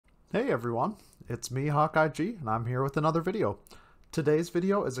Hey everyone, it's me HawkeyeG and I'm here with another video. Today's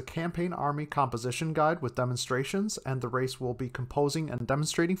video is a campaign army composition guide with demonstrations, and the race we'll be composing and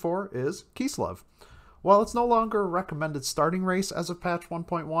demonstrating for is Kislev. While it's no longer a recommended starting race as of patch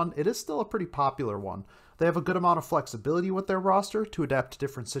 1.1, it is still a pretty popular one. They have a good amount of flexibility with their roster to adapt to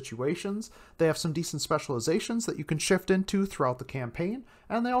different situations, they have some decent specializations that you can shift into throughout the campaign,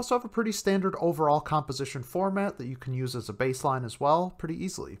 and they also have a pretty standard overall composition format that you can use as a baseline as well pretty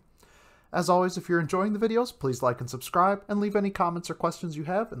easily. As always, if you're enjoying the videos, please like and subscribe, and leave any comments or questions you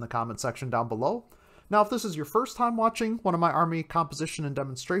have in the comment section down below. Now, if this is your first time watching one of my army composition and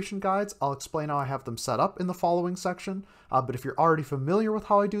demonstration guides, I'll explain how I have them set up in the following section. But if you're already familiar with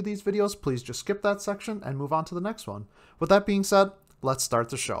how I do these videos, please just skip that section and move on to the next one. With that being said, let's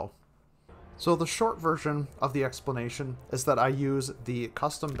start the show. So the short version of the explanation is that I use the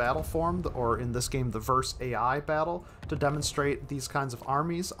custom battle form, or in this game the Verse AI battle, to demonstrate these kinds of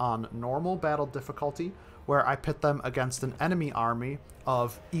armies on normal battle difficulty, where I pit them against an enemy army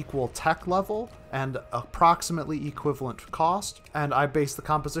of equal tech level and approximately equivalent cost, and I base the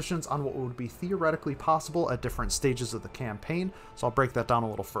compositions on what would be theoretically possible at different stages of the campaign, so I'll break that down a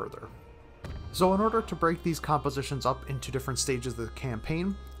little further. So in order to break these compositions up into different stages of the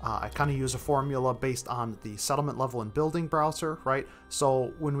campaign, I kind of use a formula based on the settlement level and building browser, right?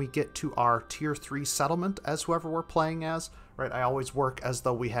 So when we get to our tier 3 settlement as whoever we're playing as, right, I always work as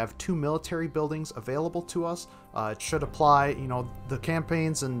though we have 2 military buildings available to us. It should apply, the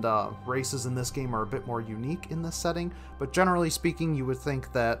campaigns and races in this game are a bit more unique in this setting, but generally speaking, you would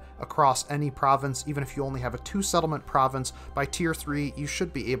think that across any province, even if you only have a 2 settlement province, by tier 3, you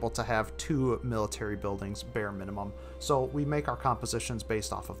should be able to have 2 military buildings, bare minimum. So we make our compositions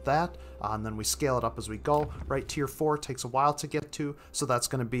based off of that, and then we scale it up as we go, right? Tier 4 takes a while to get to, so that's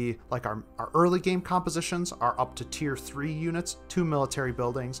going to be like our early game compositions are up to tier 3 units, 2 military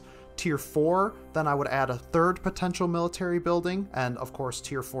buildings. Tier 4, then I would add a 3rd potential military building, and of course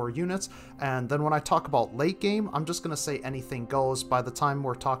tier 4 units. And then when I talk about late game, I'm just going to say anything goes. By the time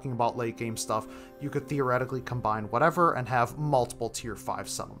we're talking about late game stuff, you could theoretically combine whatever and have multiple tier 5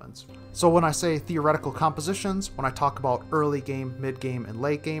 settlements. So when I say theoretical compositions, when I talk about early game, mid game, and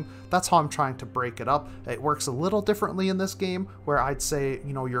late game, that's how I'm trying to break it up. It works a little differently in this game, where I'd say,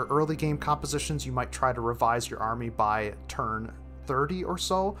 your early game compositions, you might try to revise your army by turn 30 or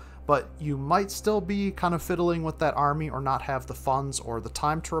so, but you might still be kind of fiddling with that army or not have the funds or the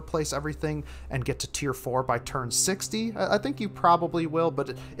time to replace everything and get to tier 4 by turn 60. I think you probably will,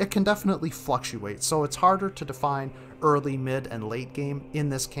 but it can definitely fluctuate, so it's harder to define early, mid, and late game in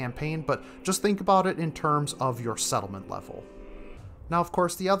this campaign, but just think about it in terms of your settlement level. Now, of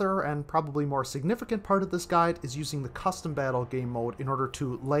course, the other and probably more significant part of this guide is using the custom battle game mode in order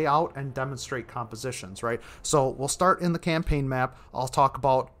to lay out and demonstrate compositions, right? So we'll start in the campaign map. I'll talk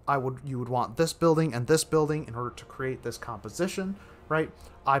about you would want this building and this building in order to create this composition, right?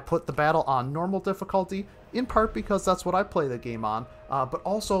 I put the battle on normal difficulty, in part because that's what I play the game on, but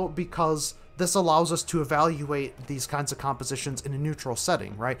also because this allows us to evaluate these kinds of compositions in a neutral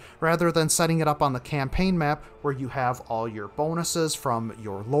setting, right? Rather than setting it up on the campaign map where you have all your bonuses from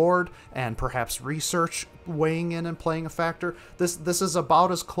your lord and perhaps research weighing in and playing a factor, this is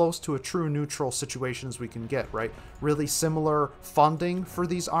about as close to a true neutral situation as we can get, right? Really similar funding for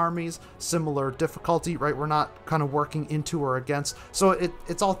these armies, similar difficulty, right? We're not kind of working into or against, so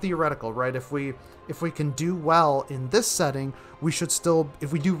it's all theoretical, right? If we can do well in this setting, we should still,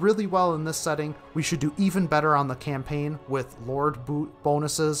 if we do really well in this setting, we should do even better on the campaign with lord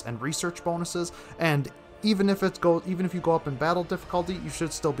bonuses and research bonuses. And even if you go up in battle difficulty, you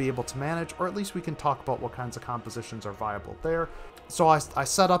should still be able to manage, or at least we can talk about what kinds of compositions are viable there. So I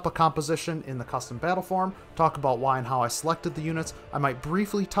set up a composition in the custom battle form, talk about why and how I selected the units. I might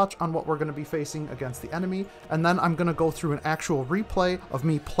briefly touch on what we're going to be facing against the enemy, and then I'm going to go through an actual replay of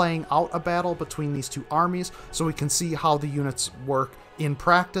me playing out a battle between these 2 armies so we can see how the units work in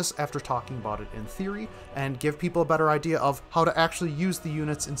practice after talking about it in theory, and give people a better idea of how to actually use the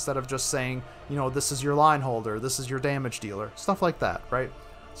units instead of just saying, this is your line holder, this is your damage dealer, stuff like that, right?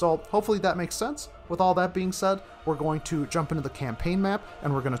 So hopefully that makes sense. With all that being said, we're going to jump into the campaign map,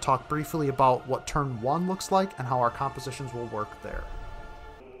 and we're going to talk briefly about what turn 1 looks like and how our compositions will work there.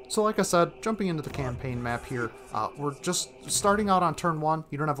 So like I said, jumping into the campaign map here, we're just starting out on turn 1.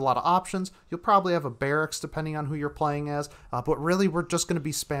 You don't have a lot of options. You'll probably have a barracks depending on who you're playing as, but really we're just going to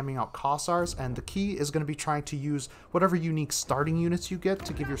be spamming out Kossars, and the key is going to be trying to use whatever unique starting units you get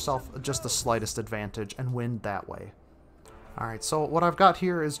to give yourself just the slightest advantage and win that way. Alright, so what I've got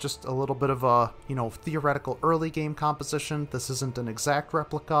here is just a little bit of a, theoretical early game composition. This isn't an exact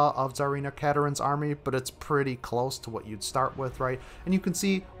replica of Tsarina Katarin's army, but it's pretty close to what you'd start with, right? And you can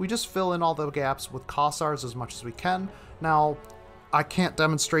see we just fill in all the gaps with Kossars as much as we can. Now, I can't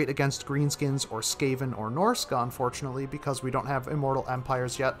demonstrate against Greenskins or Skaven or Norska, unfortunately, because we don't have Immortal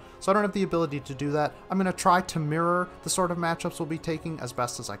Empires yet, so I don't have the ability to do that. I'm going to try to mirror the sort of matchups we'll be taking as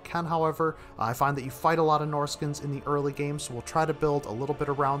best as I can, however. I find that you fight a lot of Norskins in the early game, so we'll try to build a little bit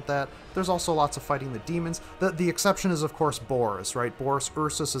around that. There's also lots of fighting the demons. The exception is, of course, Boris, right? Boris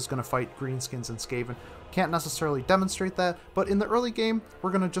Ursus is going to fight Greenskins and Skaven. Can't necessarily demonstrate that, but in the early game,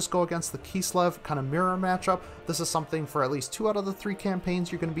 we're going to just go against the Kislev kind of mirror matchup. This is something for at least 2 out of the 3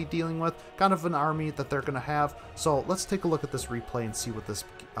 campaigns you're going to be dealing with, kind of an army that they're going to have. So let's take a look at this replay and see what this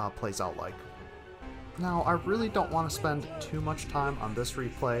plays out like. Now, I really don't want to spend too much time on this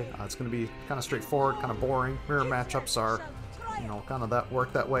replay. It's going to be kind of straightforward, kind of boring. Mirror matchups are, kind of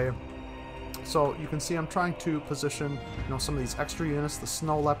that way. So you can see I'm trying to position, some of these extra units. The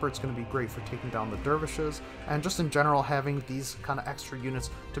Snow Leopard's going to be great for taking down the Dervishes, and just in general having these kind of extra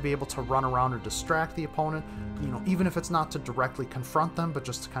units to be able to run around or distract the opponent, even if it's not to directly confront them, but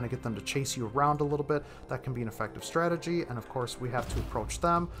just to kind of get them to chase you around a little bit. That can be an effective strategy, and of course we have to approach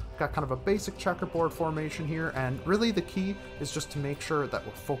them. We've got kind of a basic checkerboard formation here, and really the key is just to make sure that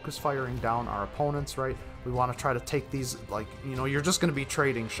we're focus firing down our opponents, right? We want to try to take these, you're just going to be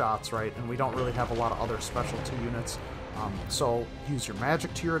trading shots, right? And we don't really have a lot of other specialty units. So use your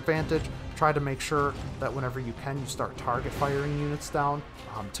magic to your advantage. Try to make sure that whenever you can, you start target firing units down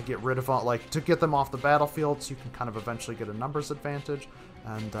to get rid of, to get them off the battlefield so you can kind of eventually get a numbers advantage.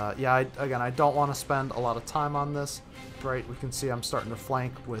 And again, I don't want to spend a lot of time on this, right? We can see I'm starting to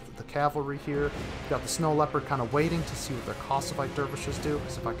flank with the cavalry here. We've got the Snow Leopard kind of waiting to see what their Kossovite dervishes do,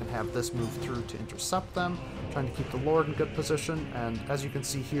 because if I can have this move through to intercept them, trying to keep the Lord in good position. And as you can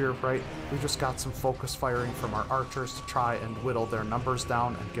see here, right, we just got some focus firing from our archers to try and whittle their numbers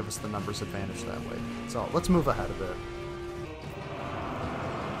down and give us the numbers advantage that way. So let's move ahead a bit.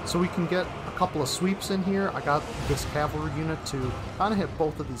 So we can get a couple of sweeps in here. I got this cavalry unit to kind of hit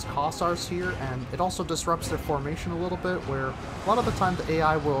both of these Kossars here, and it also disrupts their formation a little bit, where a lot of the time the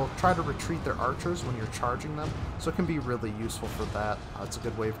AI will try to retreat their archers when you're charging them, so it can be really useful for that. It's a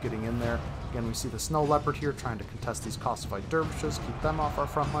good way of getting in there. Again, we see the Snow Leopard here trying to contest these Kossovite dervishes, keep them off our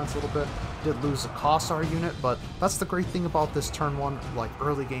front lines a little bit. Did lose a Kossar unit, but that's the great thing about this turn 1,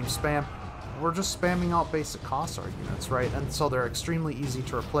 early game spam. We're just spamming out basic Kossar units, right? And so they're extremely easy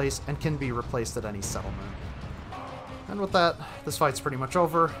to replace and can be replaced at any settlement. And with that, this fight's pretty much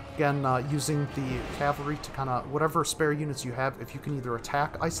over. Again, using the cavalry to kind of, whatever spare units you have, if you can either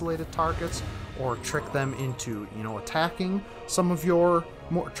attack isolated targets or trick them into, attacking some of your,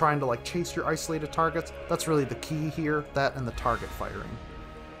 trying to chase your isolated targets, that's really the key here, that and the target firing.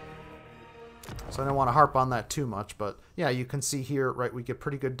 So I don't want to harp on that too much, but yeah, you can see here, right, we get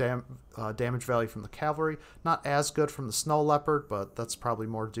pretty good damage value from the cavalry. Not as good from the Snow Leopard, but that's probably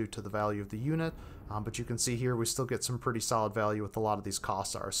more due to the value of the unit. But you can see here we still get some pretty solid value with a lot of these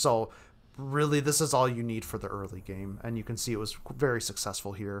Kossars. So really, this is all you need for the early game, and you can see it was very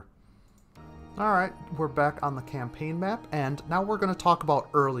successful here. Alright, we're back on the campaign map, and now we're going to talk about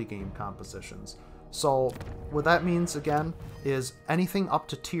early game compositions. So what that means, again, is anything up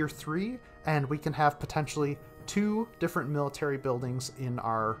to tier 3, and we can have potentially 2 different military buildings in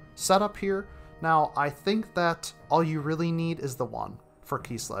our setup here. Now, I think that all you really need is the one for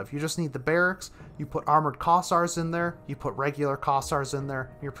Kislev. You just need the barracks, you put armored Kossars in there, you put regular Kossars in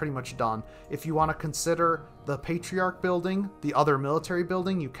there, you're pretty much done. If you want to consider the Patriarch building, the other military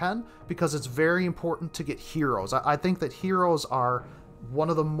building, you can, because it's very important to get heroes. I think that heroes are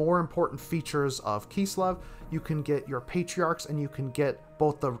one of the more important features of Kislev. You can get your Patriarchs, and you can get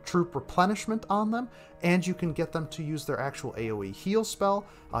both the troop replenishment on them, and you can get them to use their actual AoE heal spell.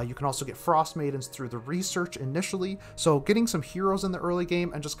 You can also get Frost Maidens through the research initially, so getting some heroes in the early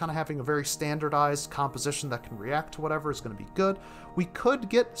game and just kind of having a very standardized composition that can react to whatever is going to be good. We could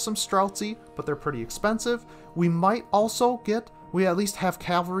get some Streltsy, but they're pretty expensive. We might also get, we at least have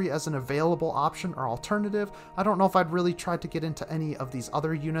cavalry as an available option or alternative. I don't know if I'd really tried to get into any of these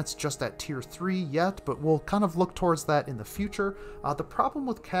other units just at tier 3 yet, but we'll kind of look towards that in the future. The problem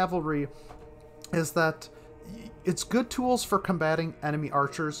with cavalry is that it's good tools for combating enemy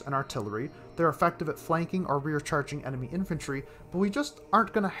archers and artillery. They're effective at flanking or rear charging enemy infantry, but we just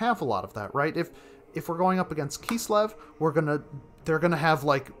aren't going to have a lot of that, right? if we're going up against Kislev, they're gonna have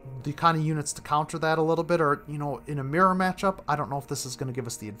like the kind of units to counter that a little bit, or you know, in a mirror matchup, I don't know if this is gonna give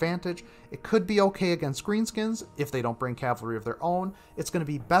us the advantage. It could be okay against greenskins if they don't bring cavalry of their own. It's gonna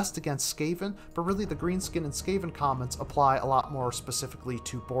be best against Skaven, but really the greenskin and Skaven comments apply a lot more specifically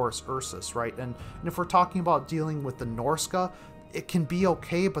to Boris Ursus, right? And if we're talking about dealing with the Norska, it can be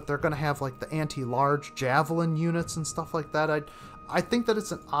okay, but they're gonna have like the anti-large javelin units and stuff like that. I think that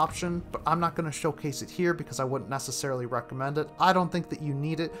it's an option, but I'm not going to showcase it here because I wouldn't necessarily recommend it. I don't think that you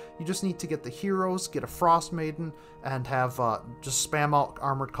need it. You just need to get the heroes, get a Frost Maiden, and have just spam out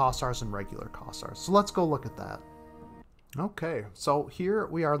Armored Cossars and regular Cossars. So let's go look at that. Okay, so here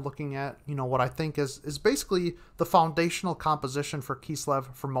we are looking at, you know, what I think is basically the foundational composition for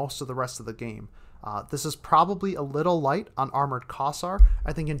Kislev for most of the rest of the game. This is probably a little light on Armored Kossar.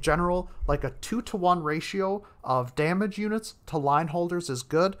 I think in general, like a 2-to-1 ratio of damage units to line holders is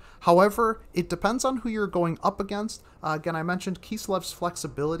good. However, it depends on who you're going up against. Again, I mentioned Kislev's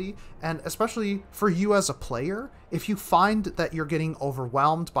flexibility, and especially for you as a player, if you find that you're getting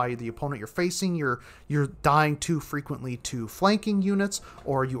overwhelmed by the opponent you're facing, you're dying too frequently to flanking units,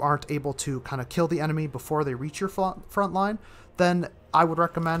 or you aren't able to kind of kill the enemy before they reach your front line, then I would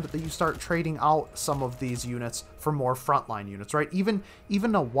recommend that you start trading out some of these units for more frontline units, right? Even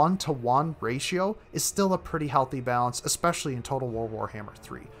a 1-to-1 ratio is still a pretty healthy balance, especially in Total War Warhammer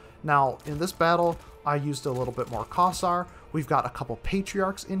 3. Now, in this battle, I used a little bit more Kossar. We've got a couple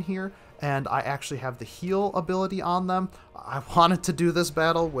Patriarchs in here, and I actually have the heal ability on them. I wanted to do this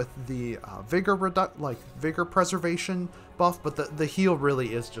battle with the vigor preservation buff, but the heal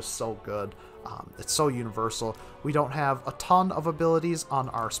really is just so good. It's so universal. We don't have a ton of abilities on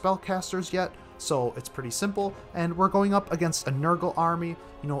our spellcasters yet, so it's pretty simple. And we're going up against a Nurgle army.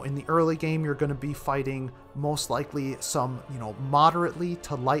 You know, in the early game, you're going to be fighting most likely some, you know, moderately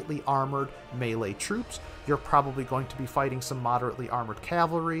to lightly armored melee troops. You're probably going to be fighting some moderately armored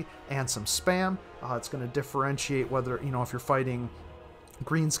cavalry and some spam. It's going to differentiate whether, you know, if you're fighting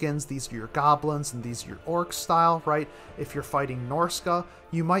greenskins, these are your goblins, and these are your orc style, right? If you're fighting Norska,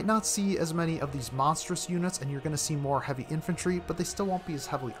 you might not see as many of these monstrous units, and you're going to see more heavy infantry, but they still won't be as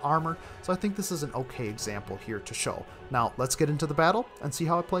heavily armored, so I think this is an okay example here to show. Now, let's get into the battle and see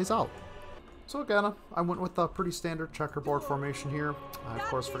how it plays out. So again, I went with a pretty standard checkerboard formation here. I, of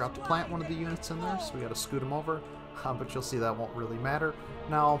course, forgot to plant one of the units in there, so we got to scoot them over. But you'll see that won't really matter.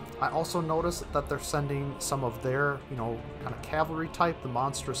 Now, I also noticed that they're sending some of their, you know, kind of cavalry type, the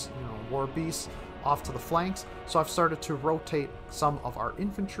monstrous, you know, war beasts, off to the flanks. So I've started to rotate some of our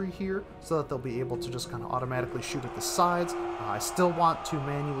infantry here so that they'll be able to just kind of automatically shoot at the sides. I still want to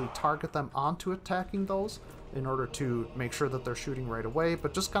manually target them onto attacking those in order to make sure that they're shooting right away,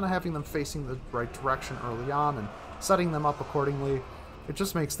 but just kind of having them facing the right direction early on and setting them up accordingly. It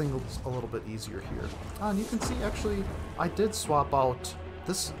just makes things a little bit easier here. And you can see, actually, I did swap out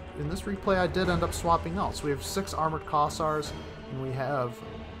this. In this replay, I did end up swapping out. So we have 6 armored Kossars, and we have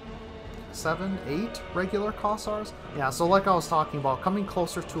 7, 8 regular Kossars. Yeah, so like I was talking about, coming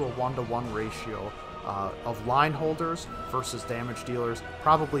closer to a 1-to-1 ratio of line holders versus damage dealers,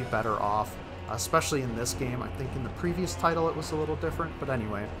 probably better off, especially in this game. I think in the previous title it was a little different, but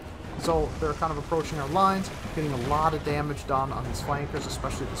anyway. So they're kind of approaching our lines, getting a lot of damage done on these flankers,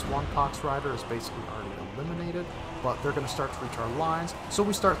 especially this one Pox Rider is basically already eliminated, but they're going to start to reach our lines. So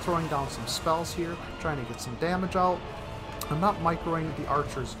we start throwing down some spells here, trying to get some damage out. I'm not microing the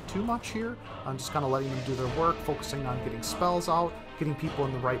archers too much here. I'm just kind of letting them do their work, focusing on getting spells out, getting people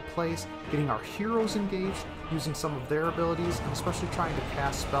in the right place, getting our heroes engaged, using some of their abilities, and especially trying to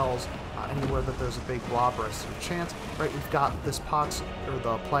cast spells anywhere that there's a big blob or I see a chance. Right, we've got this Pox, or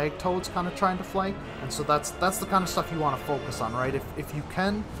the Plague Toads kind of trying to flank, and so that's the kind of stuff you want to focus on, right? If you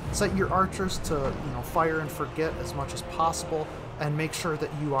can, set your archers to, you know, fire and forget as much as possible, and make sure that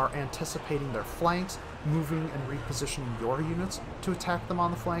you are anticipating their flanks, moving and repositioning your units to attack them on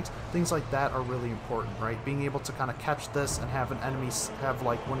the flanks. Things like that are really important, right? Being able to kind of catch this and have an enemy have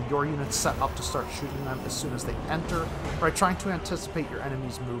like one of your units set up to start shooting them as soon as they enter, right? Trying to anticipate your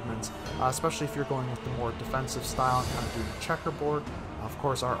enemy's movements, especially if you're going with the more defensive style and kind of doing a checkerboard. Of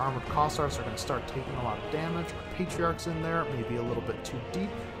course, our armored Kossars are going to start taking a lot of damage. Our Patriarch's in there, maybe a little bit too deep.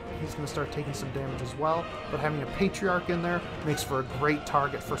 He's going to start taking some damage as well, but having a Patriarch in there makes for a great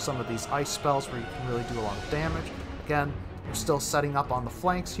target for some of these ice spells where you can really do a lot of damage. Again, we're still setting up on the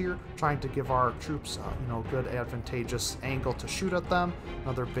flanks here, trying to give our troops you know, good advantageous angle to shoot at them.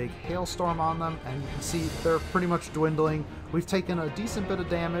 Another big hailstorm on them, and you can see they're pretty much dwindling. We've taken a decent bit of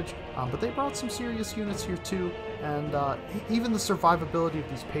damage, but they brought some serious units here too, and even the survivability of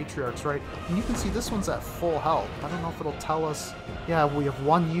these patriarchs, right? And you can see this one's at full health. I don't know if it'll tell us, yeah, we have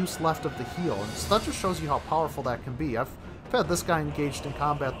 1 use left of the heal, and so that just shows you how powerful that can be. I've had this guy engaged in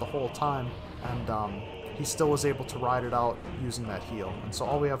combat the whole time, and he still was able to ride it out using that heal. And so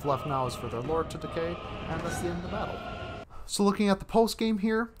all we have left now is for their lord to decay, and that's the end of the battle. So looking at the post game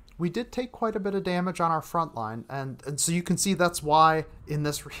here, we did take quite a bit of damage on our front line, and so you can see that's why in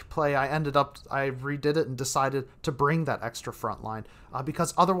this replay I redid it and decided to bring that extra front line,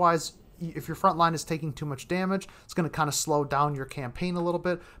 because otherwise, if your front line is taking too much damage, it's going to kind of slow down your campaign a little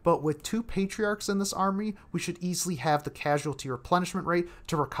bit. But with 2 patriarchs in this army, we should easily have the casualty replenishment rate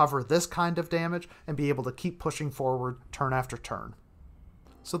to recover this kind of damage and be able to keep pushing forward turn after turn.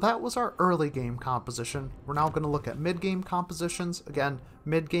 So that was our early game composition. We're now going to look at mid-game compositions. Again,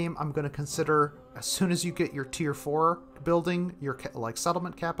 mid-game I'm going to consider as soon as you get your tier 4 building, your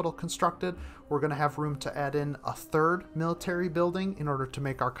settlement capital constructed, we're going to have room to add in a 3rd military building in order to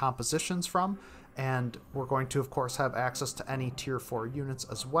make our compositions from. And we're going to, of course, have access to any tier 4 units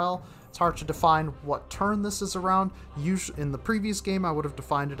as well. It's hard to define what turn this is around. Usually, in the previous game, I would have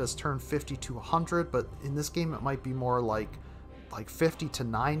defined it as turn 50 to 100, but in this game it might be more like 50 to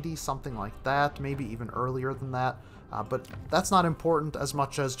 90, something like that, maybe even earlier than that. But that's not important as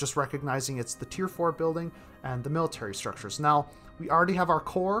much as just recognizing it's the tier 4 building and the military structures. Now, we already have our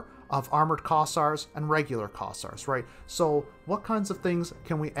core of armored Kossars and regular Kossars, right? So what kinds of things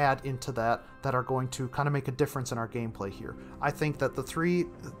can we add into that are going to kind of make a difference in our gameplay here? I think that the 3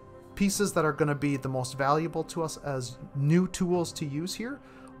 pieces that are going to be the most valuable to us as new tools to use here,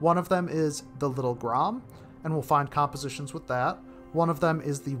 one of them is the Little Grom, and we'll find compositions with that. One of them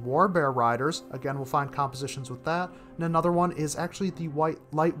is the Warbear Riders. Again, we'll find compositions with that. And another one is actually the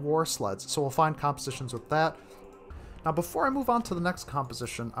Light War Sleds. So we'll find compositions with that. Now, before I move on to the next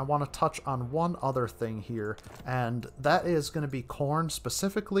composition, I want to touch on one other thing here, and that is going to be corn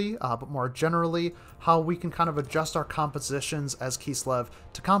specifically, but more generally, how we can kind of adjust our compositions as Kislev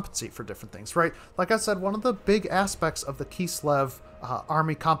to compensate for different things, right? Like I said, one of the big aspects of the Kislev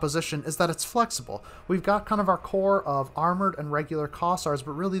army composition is that it's flexible. We've got kind of our core of armored and regular Kossars,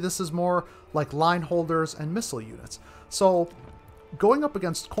 but really this is more like line holders and missile units. So going up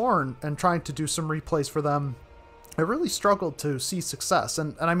against Khorne and trying to do some replays for them, I really struggled to see success.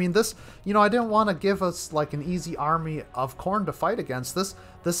 And I mean, this, you know, I didn't want to give us like an easy army of Khorne to fight against. This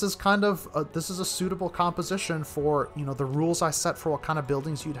is kind of, this is a suitable composition for, you know, the rules I set for what kind of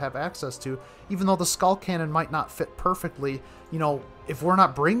buildings you'd have access to. Even though the Skull Cannon might not fit perfectly, you know, if we're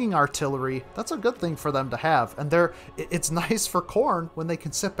not bringing artillery, that's a good thing for them to have. And it's nice for Khorne when they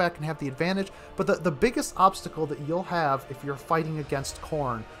can sit back and have the advantage. But the biggest obstacle that you'll have if you're fighting against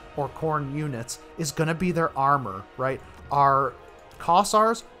Khorne or Khorne units is going to be their armor, right? Our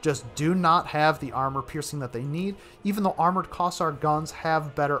Kossars just do not have the armor piercing that they need. Even though armored Kossar guns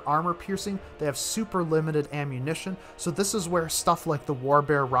have better armor piercing, they have super limited ammunition. So this is where stuff like the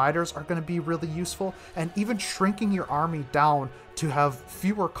Warbear Riders are going to be really useful. And even shrinking your army down to have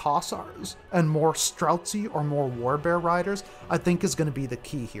fewer Kossars and more Streltsy or more Warbear Riders, I think is going to be the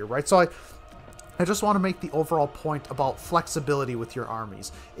key here, right? So I just want to make the overall point about flexibility with your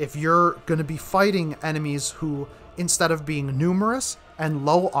armies. If you're going to be fighting enemies who, instead of being numerous and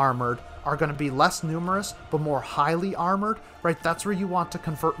low armored, are going to be less numerous but more highly armored, right? That's where you want to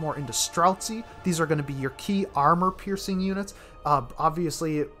convert more into Streltsy. These are going to be your key armor piercing units.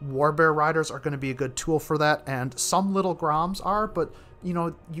 Obviously, Warbear Riders are going to be a good tool for that, and some Little Groms are, but you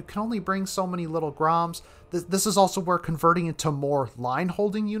know, you can only bring so many Little Groms. This is also where converting into more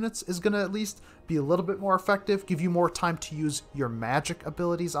line-holding units is going to at least be a little bit more effective, give you more time to use your magic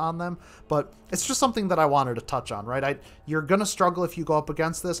abilities on them. But it's just something that I wanted to touch on, right? You're going to struggle if you go up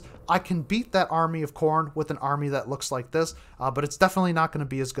against this. I can beat that army of Khorne with an army that looks like this, but it's definitely not going to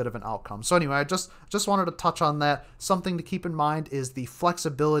be as good of an outcome. So anyway, I just wanted to touch on that. Something to keep in mind is the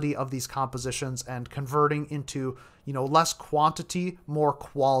flexibility of these compositions and converting into, you know, less quantity, more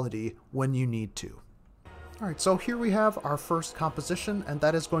quality when you need to. Alright, so here we have our first composition, and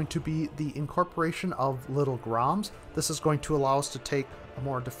that is going to be the incorporation of Little Groms. This is going to allow us to take a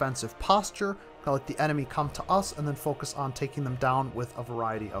more defensive posture, let the enemy come to us, and then focus on taking them down with a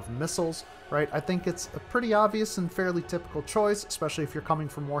variety of missiles, right? I think it's a pretty obvious and fairly typical choice, especially if you're coming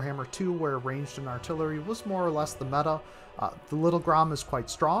from Warhammer 2, where ranged and artillery was more or less the meta. The Little Grom is quite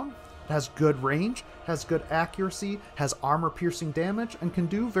strong. It has good range, has good accuracy, has armor-piercing damage, and can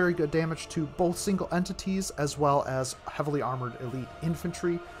do very good damage to both single entities as well as heavily armored elite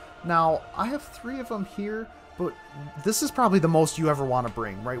infantry. Now, I have 3 of them here, but this is probably the most you ever want to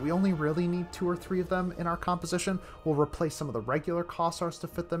bring, right? We only really need 2 or 3 of them in our composition. We'll replace some of the regular Kossars to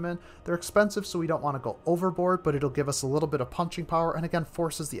fit them in. They're expensive, so we don't want to go overboard, but it'll give us a little bit of punching power, and again,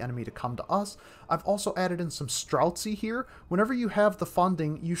 forces the enemy to come to us. I've also added in some Streltsy here. Whenever you have the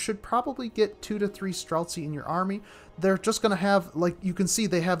funding, you should probably get 2 to 3 Streltsy in your army. They're just going to have, like you can see,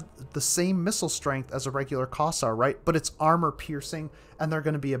 they have the same missile strength as a regular Kossar, right? But it's armor piercing, and they're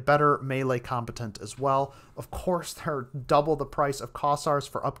going to be a better melee combatant as well. Of course, they're double the price of Kossars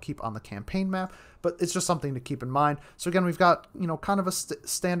for upkeep on the campaign map, but it's just something to keep in mind. So again, we've got, you know, kind of a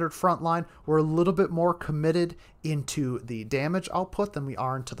standard front line. We're a little bit more committed into the damage output than we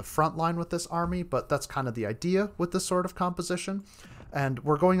are into the front line with this army, but that's kind of the idea with this sort of composition. And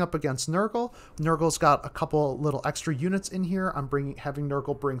we're going up against Nurgle. Nurgle's got a couple little extra units in here. I'm having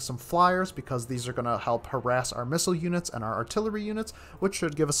Nurgle bring some flyers because these are going to help harass our missile units and our artillery units, which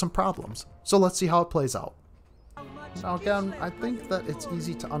should give us some problems. So let's see how it plays out. Now again, I think that it's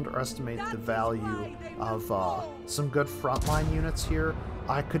easy to underestimate the value of some good frontline units here.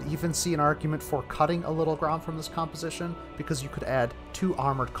 I could even see an argument for cutting a little ground from this composition because you could add 2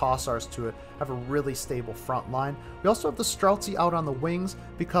 armored Kossars to it, have a really stable front line. We also have the Streltsy out on the wings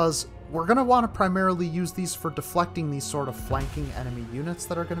because we're going to want to primarily use these for deflecting these sort of flanking enemy units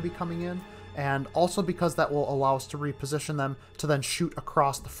that are going to be coming in, and also because that will allow us to reposition them to then shoot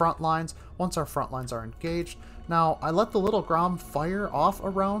across the front lines once our front lines are engaged. Now, I let the little Grom fire off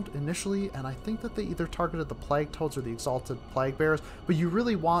around initially, and I think that they either targeted the Plague Toads or the Exalted Plague Bears, but you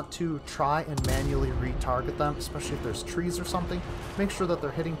really want to try and manually retarget them, especially if there's trees or something. Make sure that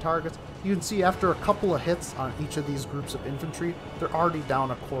they're hitting targets. You can see after a couple of hits on each of these groups of infantry, they're already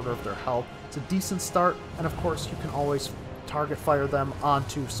down a quarter of their health. It's a decent start, and of course you can always target fire them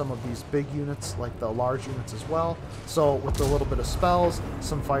onto some of these big units, like the large units as well. So with a little bit of spells,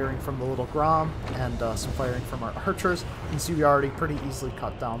 some firing from the little Grom, and some firing from our archers, you can see we already pretty easily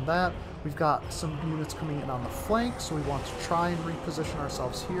cut down that. We've got some units coming in on the flank, so we want to try and reposition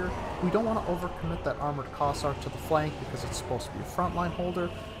ourselves here. We don't want to overcommit that armored Kossar to the flank because it's supposed to be a frontline holder,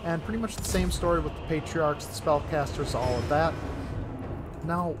 and pretty much the same story with the Patriarchs, the Spellcasters, all of that.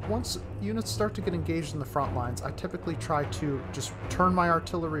 Now, once units start to get engaged in the front lines, I typically try to just turn my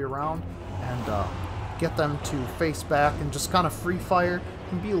artillery around and get them to face back and just kind of free fire. It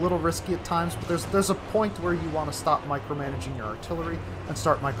can be a little risky at times, but there's a point where you want to stop micromanaging your artillery and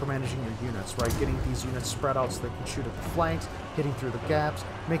start micromanaging your units, right? Getting these units spread out so they can shoot at the flanks, hitting through the gaps,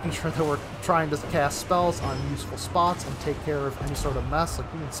 making sure that we're trying to cast spells on useful spots and take care of any sort of mess.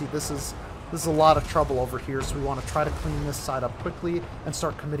 Like you can see, this is a lot of trouble over here, so we want to try to clean this side up quickly and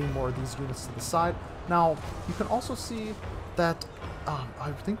start committing more of these units to the side. Now, you can also see that,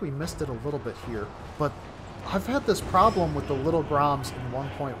 I think we missed it a little bit here, but I've had this problem with the little Groms in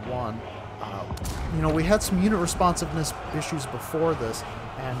 1.1. You know, we had some unit responsiveness issues before this,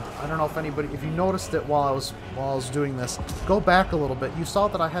 and I don't know if you noticed it while I was doing this, go back a little bit. You saw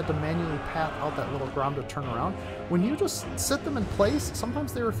that I had to manually path out that little Grom to turn around. When you just sit them in place,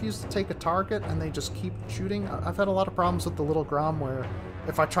 sometimes they refuse to take a target and they just keep shooting. I've had a lot of problems with the little Grom where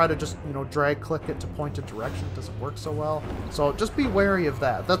if I try to just, you know, drag click it to point a direction, it doesn't work so well. So just be wary of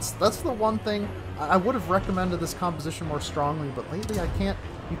that. That's the one thing. I would have recommended this composition more strongly, but lately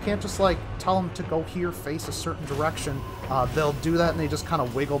you can't just like tell them to go here, face a certain direction. They'll do that and they just kind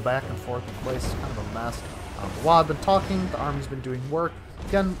of wiggle back and forth in place. It's kind of a mess. While I've been talking, the army's been doing work.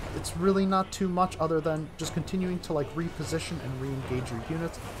 Again, it's really not too much other than just continuing to like reposition and re-engage your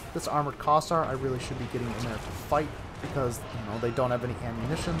units. This armored Kossar, I really should be getting in there to fight because, you know, they don't have any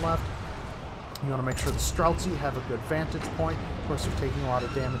ammunition left. You want to make sure the Streltsy have a good vantage point. Of course, they're taking a lot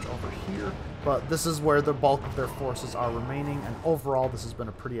of damage over here, but this is where the bulk of their forces are remaining, and overall, this has been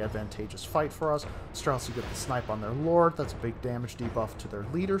a pretty advantageous fight for us. Streltsy get the snipe on their lord. That's a big damage debuff to their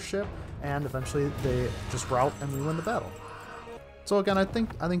leadership, and eventually they just rout and we win the battle. So again, I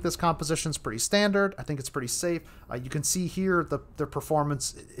think this composition's pretty standard. I think it's pretty safe. You can see here their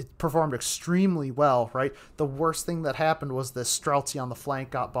performance. It performed extremely well, right? The worst thing that happened was this Streltsy on the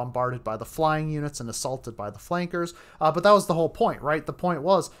flank got bombarded by the flying units and assaulted by the flankers. But that was the whole point, right? The point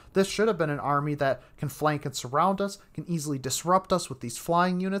was this should have been an army that can flank and surround us, can easily disrupt us with these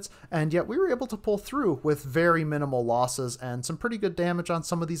flying units, and yet we were able to pull through with very minimal losses and some pretty good damage on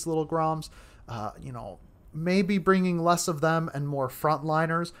some of these little Groms. You know, maybe bringing less of them and more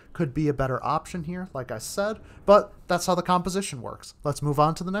frontliners could be a better option here, like I said, but that's how the composition works. Let's move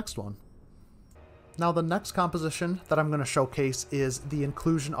on to the next one. Now the next composition that I'm going to showcase is the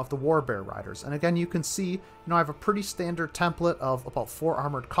inclusion of the Warbear Riders. And again, you can see, I have a pretty standard template of about 4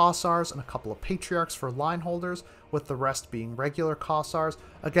 armored Cossars and a couple of Patriarchs for line holders, with the rest being regular Cossars.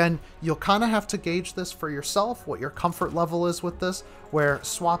 Again, you'll kind of have to gauge this for yourself, what your comfort level is with this, where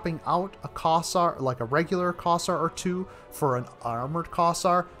swapping out a Cossar, like a regular Cossar or 2, for an armored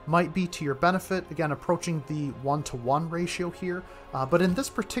Cossar might be to your benefit. Again, approaching the 1-to-1 ratio here. But in this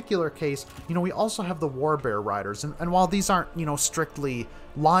particular case, we also have the Warbear Riders. And while these aren't, strictly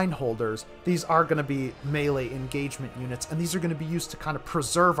line holders, these are going to be melee engagement units, and these are going to be used to kind of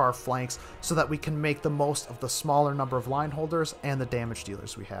preserve our flanks so that we can make the most of the smaller number of line holders and the damage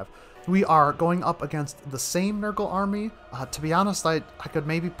dealers we have. We are going up against the same Nurgle army. To be honest, I could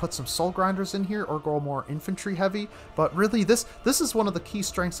maybe put some Soul Grinders in here or go more infantry heavy, but really this is one of the key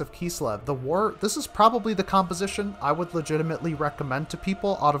strengths of Kislev. This is probably the composition I would legitimately recommend to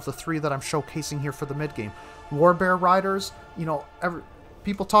people out of the 3 that I'm showcasing here for the mid game. Warbear Riders,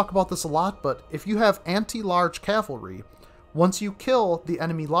 people talk about this a lot, but if you have anti-large cavalry, once you kill the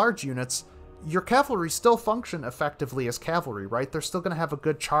enemy large units, your cavalry still function effectively as cavalry, right? They're still going to have a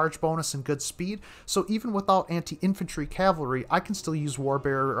good charge bonus and good speed. So even without anti-infantry cavalry, I can still use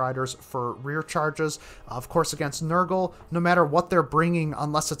Warbear Riders for rear charges. Of course, against Nurgle, no matter what they're bringing,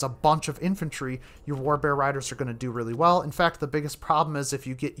 unless it's a bunch of infantry, your Warbear Riders are going to do really well. In fact, the biggest problem is if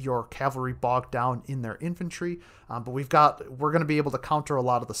you get your cavalry bogged down in their infantry. But we're going to be able to counter a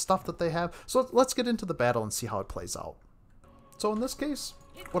lot of the stuff that they have. So let's get into the battle and see how it plays out. So in this case,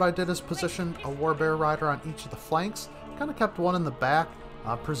 what I did is positioned a Warbear Rider on each of the flanks, kind of kept one in the back,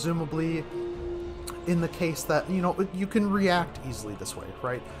 presumably in the case that, you can react easily this way,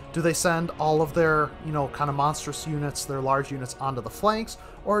 right? Do they send all of their, kind of monstrous units, their large units onto the flanks,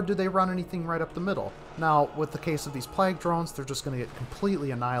 or do they run anything right up the middle? Now, with the case of these Plague Drones, they're just going to get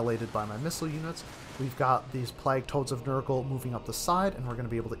completely annihilated by my missile units. We've got these Plague Toads of Nurgle moving up the side, and we're going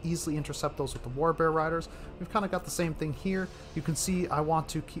to be able to easily intercept those with the Warbear Riders. We've kind of got the same thing here. You can see I want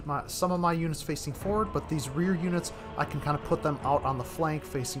to keep some of my units facing forward, but these rear units, I can kind of put them out on the flank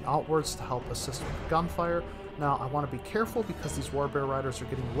facing outwards to help assist with gunfire. Now, I want to be careful because these Warbear Riders are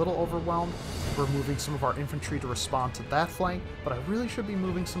getting a little overwhelmed. We're moving some of our infantry to respond to that flank, but I really should be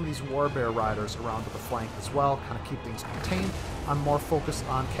moving some of these Warbear Riders around to the flank as well, kind of keep things contained. I'm more focused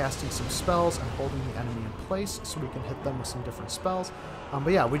on casting some spells and holding the enemy in place so we can hit them with some different spells.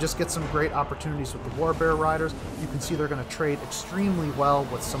 But yeah, we just get some great opportunities with the Warbear Riders. You can see they're going to trade extremely well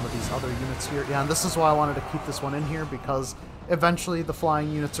with some of these other units here. Yeah, and this is why I wanted to keep this one in here, because eventually the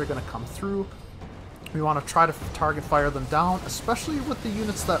flying units are going to come through. We want to try to target fire them down, especially with the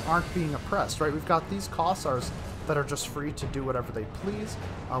units that aren't being oppressed, right? We've got these Cossars that are just free to do whatever they please.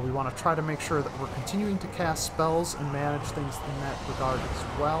 We want to try to make sure that we're continuing to cast spells and manage things in that regard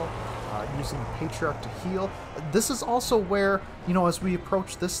as well. Using the Patriarch to heal. This is also where, as we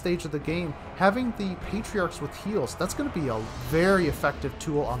approach this stage of the game, having the Patriarchs with heals, that's going to be a very effective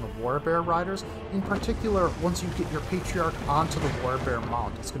tool on the Warbear Riders. In particular, once you get your Patriarch onto the Warbear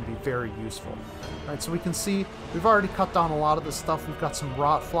mount, it's going to be very useful. Alright, so we can see we've already cut down a lot of this stuff. We've got some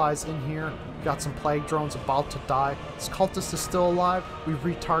Rot Flies in here. We've got some Plague Drones about to die. This Cultist is still alive. We've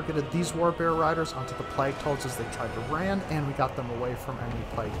retargeted these Warbear Riders onto the Plague Toads as they tried to ran, and we got them away from enemy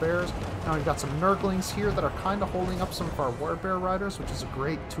Plague Bears. Now we've got some Nurglings here that are kind of holding up some of our Warbear Riders, which is a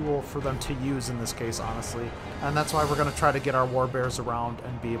great tool for them to use in this case, honestly. And that's why we're going to try to get our Warbears around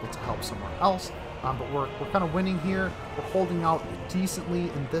and be able to help somewhere else. But we're kind of winning here. We're holding out decently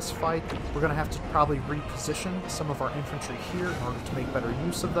in this fight. We're going to have to probably reposition some of our infantry here in order to make better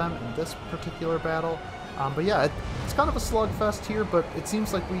use of them in this particular battle. But yeah, it's kind of a slugfest here, but it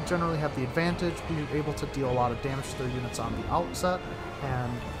seems like we generally have the advantage. We're able to deal a lot of damage to their units on the outset.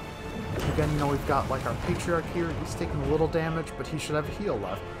 And again, we've got like our Patriarch here. He's taking a little damage, but he should have a heal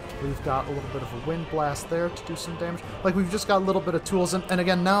left. We've got a little bit of a Wind Blast there to do some damage. Like, we've just got a little bit of tools. And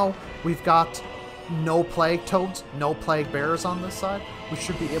again, now we've got no Plague Toads, no Plague Bears on this side. We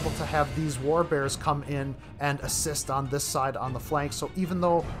should be able to have these Warbears come in and assist on this side on the flank. So even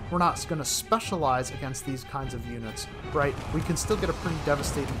though we're not going to specialize against these kinds of units, right, we can still get a pretty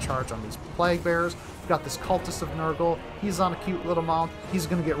devastating charge on these Plague Bears. We've got this Cultist of Nurgle. He's on a cute little mount. He's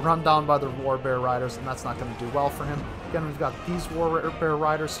going to get run down by the Warbear Riders, and that's not going to do well for him. Again, we've got these Warbear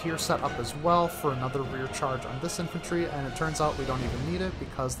Riders here set up as well for another rear charge on this infantry, and it turns out we don't even need it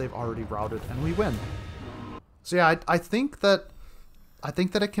because they've already routed and we win. So yeah, I think that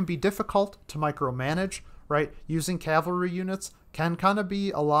it can be difficult to micromanage, right? Using cavalry units can kind of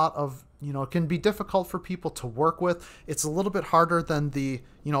be a lot of, it can be difficult for people to work with. It's a little bit harder than the,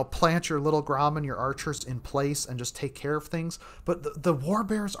 plant your little Grom and your archers in place and just take care of things. But the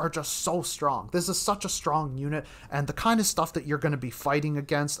Warbears are just so strong. This is such a strong unit, and the kind of stuff that you're going to be fighting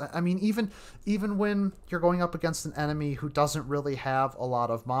against. I mean, even when you're going up against an enemy who doesn't really have a lot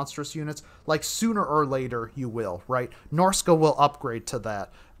of monstrous units, like sooner or later you will, right? Norska will upgrade to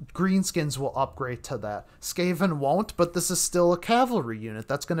that. Greenskins will upgrade to that. Skaven won't, but this is still a cavalry unit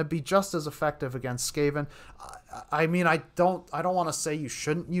that's going to be just as effective against Skaven. I mean, I don't want to say you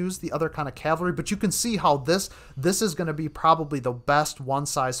shouldn't use the other kind of cavalry, but you can see how this is going to be probably the best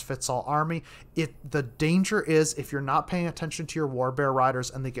one-size-fits-all army. The danger is if you're not paying attention to your Warbear riders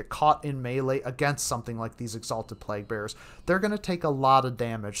and they get caught in melee against something like these Exalted Plague Bearers, they're going to take a lot of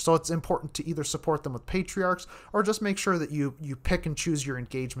damage. So it's important to either support them with Patriarchs or just make sure that you pick and choose your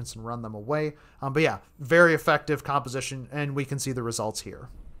engagements and run them away. But yeah, very effective composition, and we can see the results here.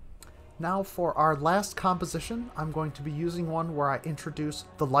 Now for our last composition, I'm going to be using one where I introduce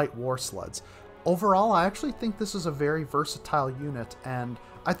the light war sleds. Overall, I actually think this is a very versatile unit, and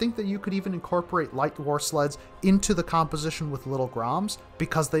I think that you could even incorporate light war sleds into the composition with little Groms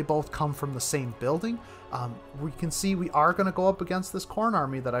because they both come from the same building. We can see we are going to go up against this Khorne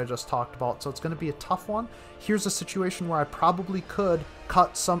army that I just talked about, so it's going to be a tough one. Here's a situation where I probably could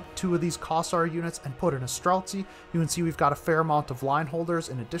cut two of these Kossar units and put in a Streltsy. You can see we've got a fair amount of line holders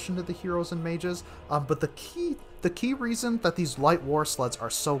in addition to the heroes and mages. But the key reason that these light war sleds are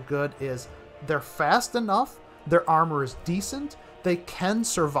so good is they're fast enough, their armor is decent, they can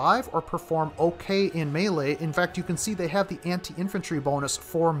survive or perform okay in melee. In fact, you can see they have the anti-infantry bonus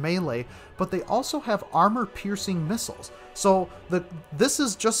for melee, but they also have armor-piercing missiles. So this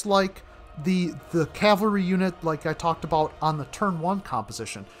is just like the cavalry unit like I talked about on the turn 1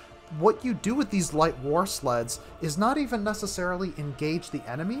 composition. What you do with these light war sleds is not even necessarily engage the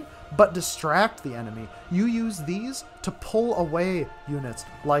enemy, but distract the enemy. You use these to pull away units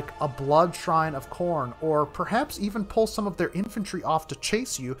like a Blood Shrine of Khorne, or perhaps even pull some of their infantry off to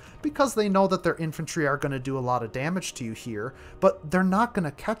chase you because they know that their infantry are going to do a lot of damage to you here, but they're not going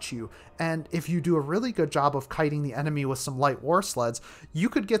to catch you. And if you do a really good job of kiting the enemy with some light war sleds, you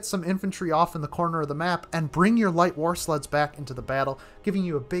could get some infantry off in the corner of the map and bring your light war sleds back into the battle, giving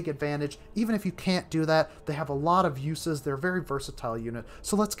you a big advantage. Even if you can't do that, they have a lot of uses. They're a very versatile unit.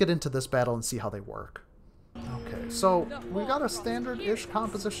 So let's get into this battle and see how they work. Okay, so we got a standard-ish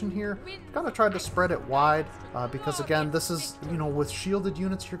composition here. Gotta try to spread it wide because again, this is, with shielded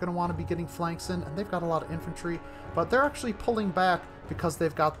units you're going to want to be getting flanks in, and they've got a lot of infantry, but they're actually pulling back because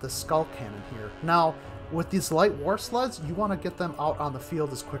they've got the skull cannon here. Now, with these light war sleds, you want to get them out on the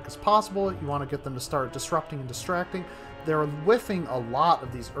field as quick as possible. You want to get them to start disrupting and distracting. They're whiffing a lot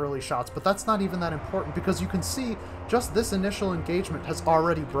of these early shots, but that's not even that important because you can see just this initial engagement has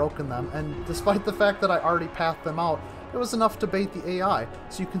already broken them, and despite the fact that I already pathed them out, it was enough to bait the AI.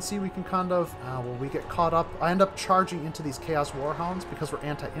 So you can see we can kind of, we get caught up. I end up charging into these Chaos Warhounds because we're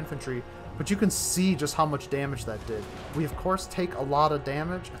anti-infantry, but you can see just how much damage that did. We of course take a lot of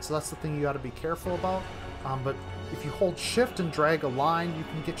damage, so that's the thing you got to be careful about. But if you hold shift and drag a line, you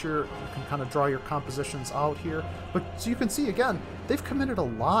can kind of draw your compositions out here. But so you can see again, they've committed a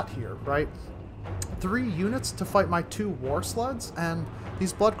lot here, right? 3 units to fight my 2 war sleds, and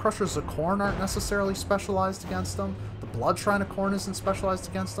these Blood Crushers of Khorne aren't necessarily specialized against them. The Blood Shrine of Khorne isn't specialized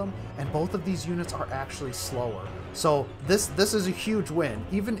against them, and both of these units are actually slower. So this is a huge win.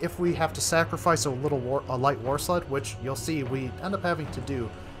 Even if we have to sacrifice a light war sled, which you'll see we end up having to do,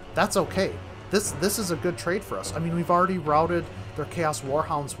 that's okay. This is a good trade for us. I mean, we've already routed their Chaos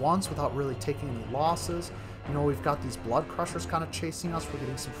Warhounds once without really taking any losses. We've got these Blood Crushers kind of chasing us. We're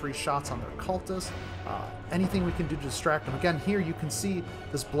getting some free shots on their cultists. Anything we can do to distract them. Again, here you can see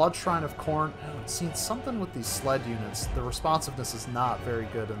this Blood Shrine of Khorne. I've seen something with these sled units. The responsiveness is not very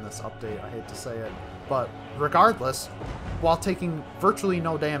good in this update. I hate to say it. But regardless, while taking virtually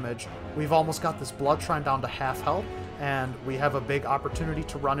no damage, we've almost got this Blood Shrine down to half health, and we have a big opportunity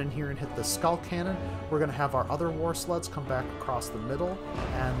to run in here and hit the Skull Cannon. We're going to have our other war sleds come back across the middle,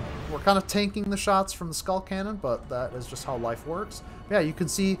 and we're kind of tanking the shots from the Skull Cannon, but that is just how life works. But yeah, you can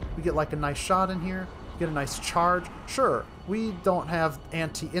see we get like a nice shot in here, get a nice charge. Sure, we don't have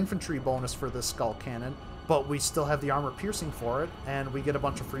anti-infantry bonus for this Skull Cannon, but we still have the armor piercing for it, and we get a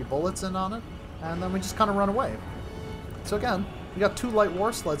bunch of free bullets in on it, and then we just kind of run away. So again, we got 2 light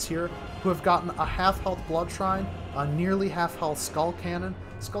war sleds here who have gotten a half-health Blood Shrine, a nearly half-health Skull Cannon.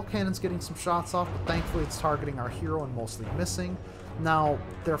 Skull Cannon's getting some shots off, but thankfully it's targeting our hero and mostly missing. Now,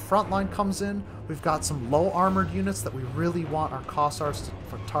 their front line comes in. We've got some low-armored units that we really want our Kossars to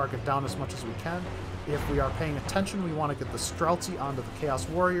target down as much as we can. if we are paying attention, we want to get the Streltsy onto the Chaos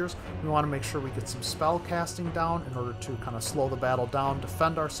Warriors. We want to make sure we get some spell casting down in order to kind of slow the battle down,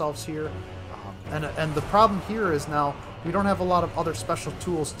 defend ourselves here. And the problem here is now we don't have a lot of other special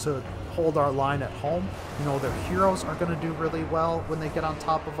tools to hold our line at home. You know, their heroes are going to do really well when they get on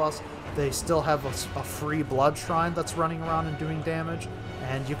top of us. They still have a free blood shrine that's running around and doing damage.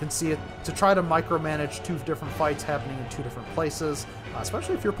 And you can see it to try to micromanage two different fights happening in two different places,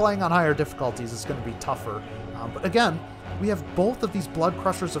 especially if you're playing on higher difficulties, it's going to be tougher. But again, we have both of these Blood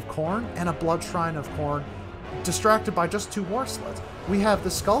Crushers of Khorne and a Blood Shrine of Khorne distracted by just 2 War Sleds. We have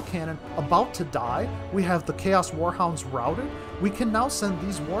the Skull Cannon about to die. We have the Chaos Warhounds routed. We can now send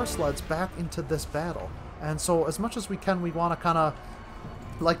these War Sleds back into this battle. And so as much as we can, we want to kind of,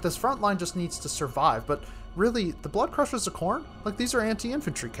 like, this front line just needs to survive. But really, the Blood Crushers of Khorne, like, these are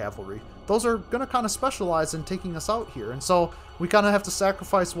anti-infantry cavalry. Those are going to kind of specialize in taking us out here. And so we kind of have to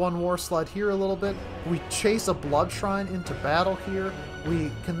sacrifice 1 War Sled here a little bit. We chase a Blood Shrine into battle here.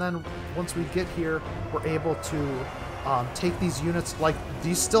 We can then, once we get here, we're able to take these units. Like,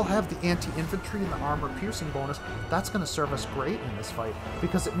 these still have the anti-infantry and the armor piercing bonus. That's going to serve us great in this fight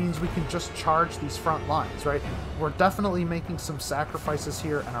because it means we can just charge these front lines, right? We're definitely making some sacrifices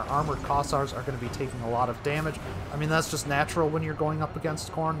here, and our armored Kossars are going to be taking a lot of damage. I mean, that's just natural when you're going up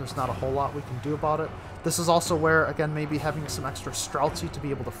against Khorne. There's not a whole lot we can do about it. This is also where, again, maybe having some extra Streltsy to be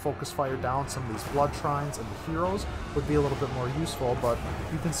able to focus fire down some of these Blood Shrines and the heroes would be a little bit more useful, but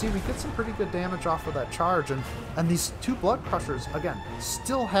you can see we get some pretty good damage off of that charge, and these 2 Blood Crushers, again,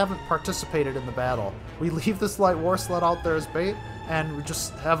 still haven't participated in the battle. We leave this Light War Sled out there as bait, and we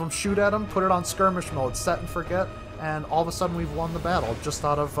just have them shoot at them, put it on skirmish mode, set and forget, and all of a sudden we've won the battle just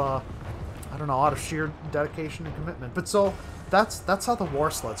out of, I don't know, out of sheer dedication and commitment. But so that's how the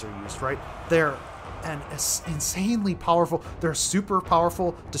War Sleds are used, right? They're an insanely powerful, they're a super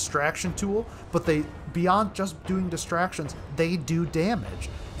powerful distraction tool, but they, beyond just doing distractions, they do damage,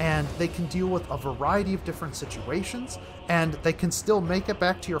 and they can deal with a variety of different situations, and they can still make it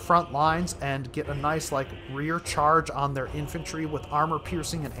back to your front lines and get a nice, like, rear charge on their infantry with armor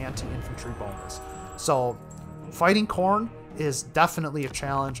piercing and anti-infantry bonus. So fighting Khorne is definitely a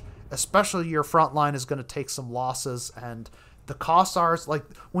challenge, especially your front line is going to take some losses, and the Kossars, like,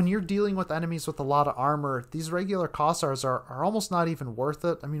 when you're dealing with enemies with a lot of armor, these regular Kossars are almost not even worth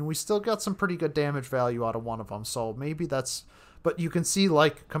it. I mean, we still got some pretty good damage value out of one of them, so maybe that's... But you can see,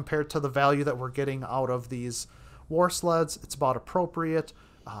 like, compared to the value that we're getting out of these War Sleds, it's about appropriate.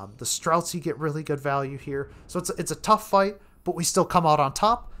 The Streltsy get really good value here. So it's a tough fight, but we still come out on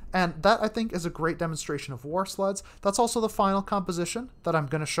top. And that, I think, is a great demonstration of War Sleds. That's also the final composition that I'm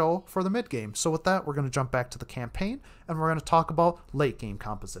going to show for the mid-game. So with that, we're going to jump back to the campaign, and we're going to talk about late-game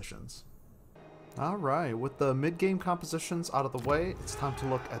compositions. Alright, with the mid-game compositions out of the way, it's time to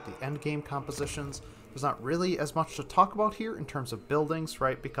look at the end-game compositions. There's not really as much to talk about here in terms of buildings,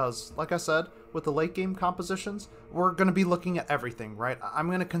 right? Because, like I said, with the late-game compositions, we're going to be looking at everything, right? I'm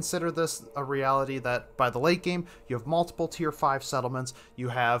going to consider this a reality that by the late game, you have multiple Tier 5 settlements, you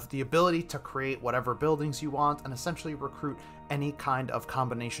have the ability to create whatever buildings you want, and essentially recruit any kind of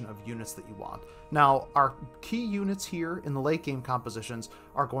combination of units that you want. Now, our key units here in the late game compositions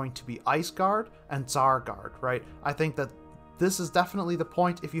are going to be Ice Guard and Tsar Guard, right? I think that this is definitely the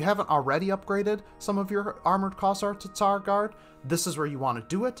point. If you haven't already upgraded some of your armored Kossar to Tsar Guard, this is where you want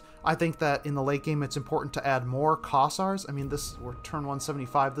to do it. I think that in the late game, it's important to add more Kossars. I mean, we're turn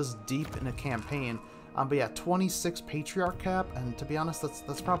 175, this is deep in a campaign. But yeah, 26 Patriarch cap, and to be honest,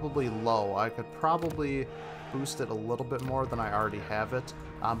 that's probably low. I could probably boost it a little bit more than I already have it.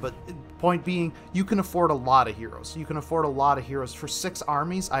 But point being, you can afford a lot of heroes. You can afford a lot of heroes. For 6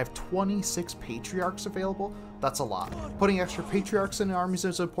 armies, I have 26 Patriarchs available. That's a lot. Putting extra Patriarchs in armies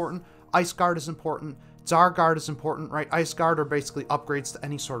is important. Ice Guard is important. Tsar Guard is important, right? Ice Guard are basically upgrades to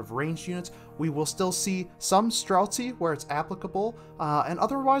any sort of ranged units. We will still see some Streltsy where it's applicable, and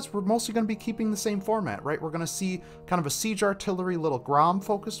otherwise we're mostly going to be keeping the same format, right? We're going to see kind of a Siege Artillery, little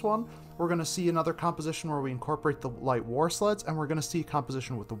Grom-focused one. We're going to see another composition where we incorporate the Light War Sleds, and we're going to see a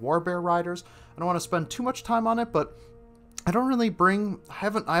composition with the Warbear Riders. I don't want to spend too much time on it, but I don't really bring,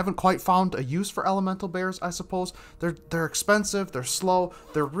 I haven't quite found a use for Elemental Bears, I suppose. They're expensive, they're slow,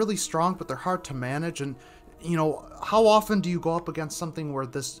 they're really strong, but they're hard to manage. And, you know, how often do you go up against something where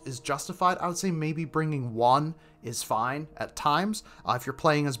this is justified? I would say maybe bringing one is fine at times. If you're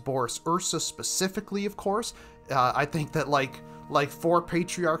playing as Boris Ursa specifically, of course, I think that like 4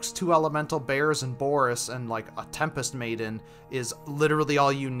 Patriarchs, 2 Elemental Bears, and Boris, and like a Tempest Maiden is literally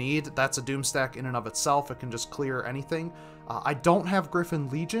all you need. That's a Doom stack in and of itself. It can just clear anything. I don't have Griffin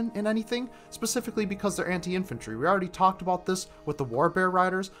Legion in anything, specifically because they're anti-infantry. We already talked about this with the Warbear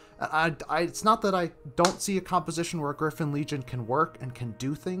Riders. It's not that I don't see a composition where Griffin Legion can work and can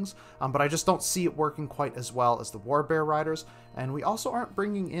do things, but I just don't see it working quite as well as the Warbear Riders. And we also aren't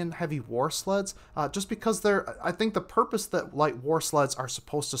bringing in heavy war sleds, just because I think the purpose that light war sleds are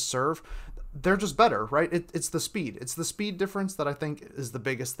supposed to serve, they're just better, right? It's the speed. It's the speed difference that I think is the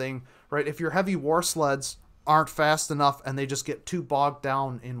biggest thing, right? If your heavy war sleds aren't fast enough and they just get too bogged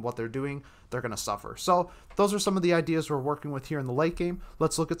down in what they're doing, they're going to suffer. So those are some of the ideas we're working with here in the late game.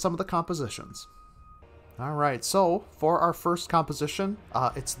 Let's look at some of the compositions. All right, so for our first composition,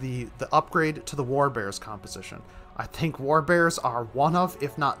 it's the upgrade to the Warbears composition. I think Warbears are one of,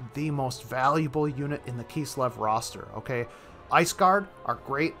 if not the most valuable unit in the Kislev roster, okay? Ice Guard are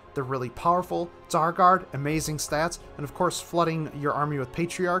great, they're really powerful. Tsar Guard, amazing stats. And of course, flooding your army with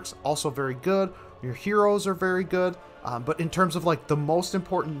Patriarchs, also very good. Your heroes are very good. But in terms of like the most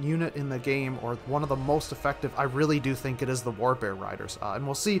important unit in the game, or one of the most effective, I really do think it is the Warbear Riders. And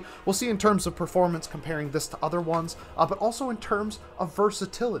we'll see in terms of performance comparing this to other ones, but also in terms of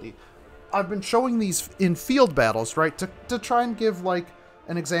versatility. I've been showing these in field battles, right, to try and give like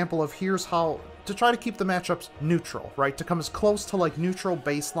an example of here's how, to try to keep the matchups neutral, right, to come as close to like neutral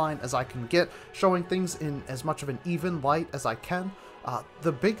baseline as I can get, showing things in as much of an even light as I can.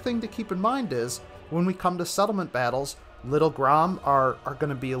 The big thing to keep in mind is when we come to settlement battles, Little Grom are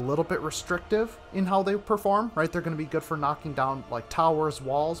going to be a little bit restrictive in how they perform, right? They're going to be good for knocking down like towers,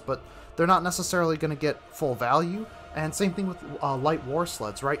 walls, but they're not necessarily going to get full value. And same thing with light war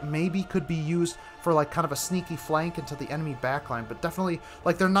sleds, right? Maybe could be used for like kind of a sneaky flank into the enemy backline, but definitely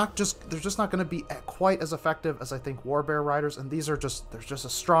like they're just not going to be quite as effective as I think Warbear Riders. And they're just a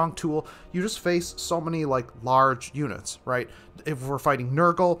strong tool. You just face so many like large units, right? If we're fighting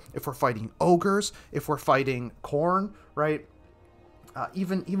Nurgle, if we're fighting ogres, if we're fighting Khorne, right?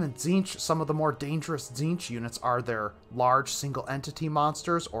 Even Tzeentch, some of the more dangerous Tzeentch units are their large single entity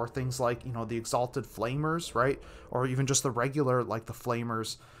monsters, or things like, you know, the Exalted Flamers, right? Or even just the regular, like the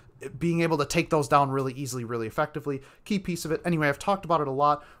Flamers. Being able to take those down really easily, really effectively. Key piece of it. Anyway, I've talked about it a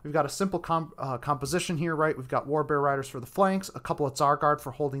lot. We've got a simple composition here, right? We've got Warbear Riders for the flanks, a couple of Tsar Guard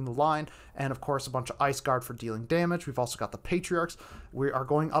for holding the line, and of course a bunch of Ice Guard for dealing damage. We've also got the Patriarchs. We are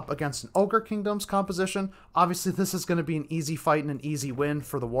going up against an Ogre Kingdoms composition. Obviously, this is going to be an easy fight and an easy win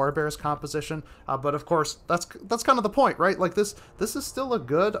for the Warbears composition, but of course, that's kind of the point, right? Like this is still a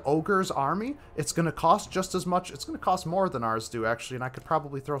good Ogre's army. It's going to cost just as much. It's going to cost more than ours do, actually, and I could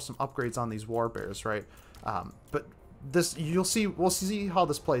probably throw some upgrades on these Warbears, right? But this, we'll see how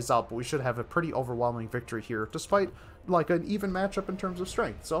this plays out, but we should have a pretty overwhelming victory here, despite like an even matchup in terms of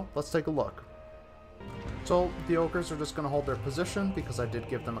strength. So let's take a look. So the Ogres are just going to hold their position because I did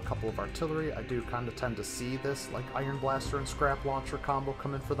give them a couple of artillery. I do kind of tend to see this like Iron Blaster and Scrap Launcher combo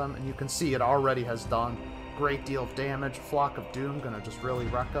come in for them, and you can see it already has done a great deal of damage. Flock of Doom going to just really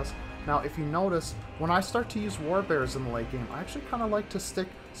wreck us. Now, if you notice, when I start to use Warbears in the late game, I actually kind of like to stick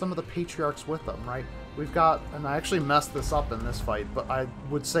some of the Patriarchs with them, right? We've got, and I actually messed this up in this fight, but I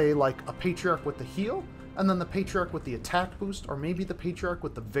would say like a Patriarch with the heal, and then the Patriarch with the attack boost, or maybe the Patriarch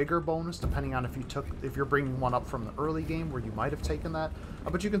with the vigor bonus, depending on if you're bringing one up from the early game where you might have taken that.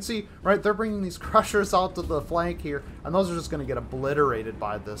 But you can see, right, they're bringing these Crushers out to the flank here, and those are just going to get obliterated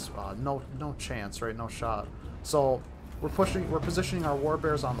by this. No chance, right? No shot. So we're positioning our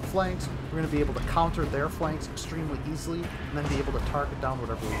Warbears on the flanks. We're going to be able to counter their flanks extremely easily, and then be able to target down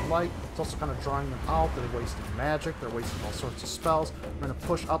whatever we like. It's also kind of drawing them out. They're wasting magic. They're wasting all sorts of spells. We're going to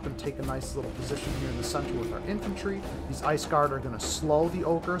push up and take a nice little position here in the center with our infantry. These Ice Guard are going to slow the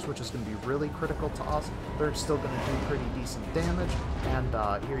Ogres, which is going to be really critical to us. They're still going to do pretty decent damage.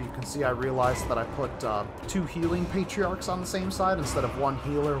 And here you can see I realized that I put 2 healing Patriarchs on the same side instead of 1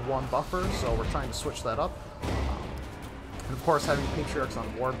 healer, 1 buffer. So we're trying to switch that up. And of course, having Patriarchs on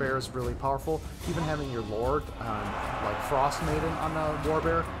Warbear is really powerful. Even having your Lord, like Frost Maiden on a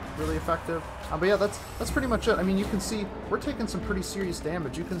Warbear, really effective. But yeah, that's pretty much it. I mean, you can see we're taking some pretty serious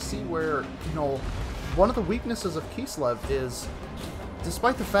damage. You can see where, you know, one of the weaknesses of Kislev is,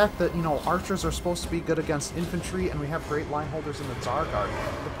 despite the fact that, you know, archers are supposed to be good against infantry and we have great line holders in the Tsar Guard,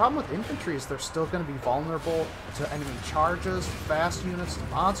 the problem with infantry is they're still going to be vulnerable to enemy charges, fast units, to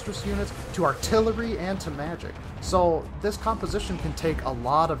monstrous units, to artillery, and to magic. So this composition can take a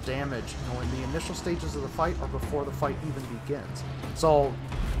lot of damage, you know, in the initial stages of the fight or before the fight even begins. So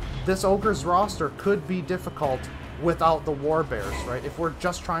this Ogre's roster could be difficult without the Warbears, right? If we're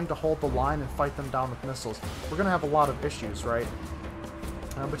just trying to hold the line and fight them down with missiles, we're going to have a lot of issues, right?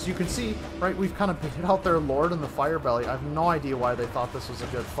 But you can see, right, we've kind of beat out their Lord in the Fire Belly. I have no idea why they thought this was a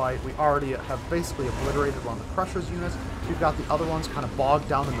good fight. We already have basically obliterated one of the Crusher's units. We've got the other ones kind of bogged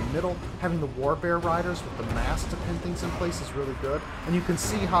down in the middle. Having the Warbear Riders with the mass to pin things in place is really good. And you can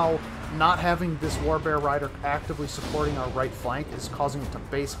see how not having this Warbear Rider actively supporting our right flank is causing it to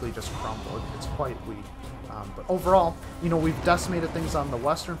basically just crumble. It's quite weak. But overall, you know, we've decimated things on the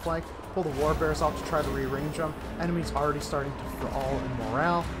western flank. Pull the Warbears out to try to rearrange them. Enemies already starting to fall in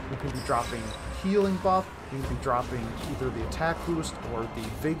morale. We can be dropping healing buff. We can be dropping either the attack boost or the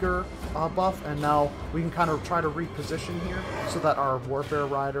vigor buff. And now we can kind of try to reposition here so that our Warbear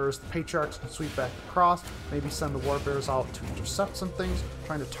Riders, the Patriarchs, can sweep back across. Maybe send the Warbears out to intercept some things.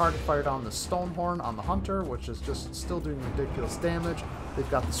 Trying to target fire down the Stonehorn on the Hunter, which is just still doing ridiculous damage. They've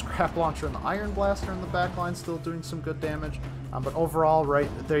got the Scrap Launcher and the Iron Blaster in the back line, still doing some good damage. But overall, right,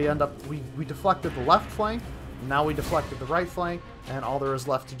 there you end up, we deflected the left flank, now we deflected the right flank, and all there is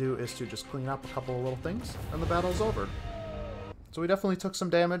left to do is to just clean up a couple of little things, and the battle's over. So we definitely took some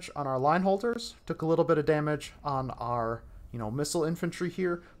damage on our line holders, took a little bit of damage on our, you know, missile infantry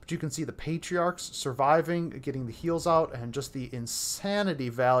here, but you can see the Patriarchs surviving, getting the heals out, and just the insanity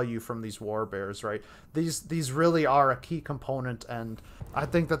value from these Warbears, right? These really are a key component, and I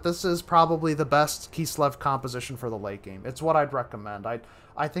think that this is probably the best Kislev composition for the late game. It's what I'd recommend.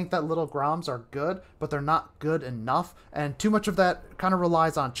 I think that little Groms are good, but they're not good enough, and too much of that kind of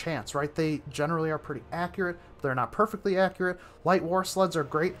relies on chance, right? They generally are pretty accurate, but they're not perfectly accurate. Light War Sleds are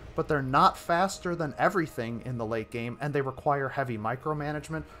great, but they're not faster than everything in the late game, and they require heavy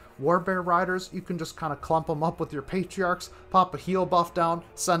micromanagement. Warbear Riders, you can just kind of clump them up with your Patriarchs, pop a heal buff down,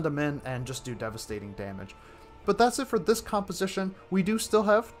 send them in, and just do devastating damage. But that's it for this composition. We do still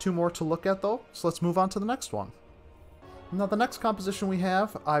have 2 more to look at though, so let's move on to the next one. Now the next composition we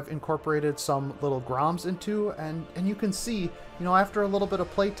have, I've incorporated some little Groms into, and you can see, you know, after a little bit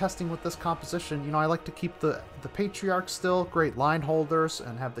of play testing with this composition, you know, I like to keep the Patriarchs still, great line holders,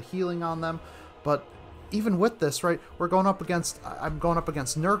 and have the healing on them, but even with this, right, I'm going up against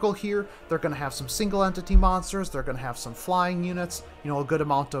Nurgle here. They're going to have some single entity monsters. They're going to have some flying units, you know, a good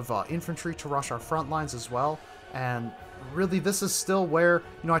amount of infantry to rush our front lines as well. And really, this is still where,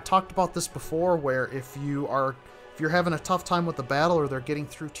 you know, I talked about this before, where if you're having a tough time with the battle or they're getting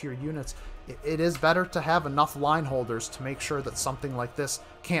through to your units, it is better to have enough line holders to make sure that something like this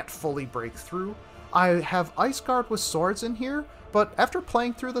can't fully break through. I have Ice Guard with swords in here, but after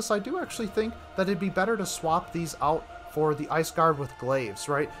playing through this, I do actually think that it'd be better to swap these out for the Ice Guard with glaives,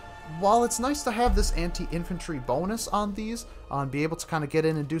 right? While it's nice to have this anti-infantry bonus on these, be able to kind of get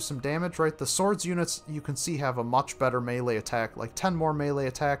in and do some damage, right? The swords units, you can see, have a much better melee attack, like 10 more melee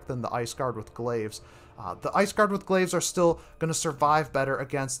attack than the Ice Guard with glaives. The Ice Guard with glaives are still going to survive better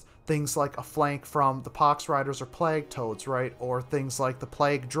against things like a flank from the Pox Riders or Plague Toads, right? Or things like the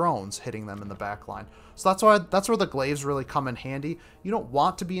Plague Drones hitting them in the back line. So that's where the glaives really come in handy. You don't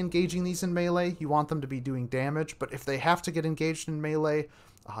want to be engaging these in melee. You want them to be doing damage, but if they have to get engaged in melee,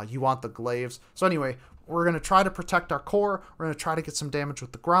 you want the glaives. So anyway, we're going to try to protect our core. We're going to try to get some damage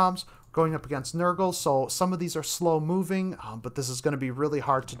with the Groms. We're going up against Nurgle, so some of these are slow moving, but this is going to be really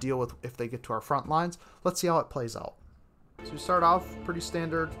hard to deal with if they get to our front lines. Let's see how it plays out. So we start off pretty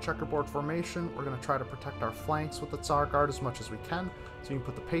standard checkerboard formation. We're going to try to protect our flanks with the Tsar Guard as much as we can. So you can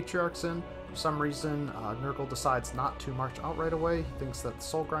put the Patriarchs in. For some reason, Nurgle decides not to march out right away. He thinks that the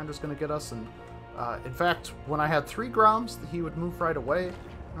Soul Grinder is going to get us, and in fact, when I had 3 Groms, he would move right away.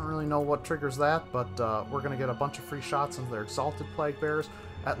 I don't really know what triggers that, but we're going to get a bunch of free shots into their Exalted Plague Bearers.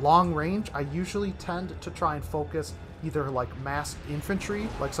 At long range, I usually tend to try and focus either like massed infantry,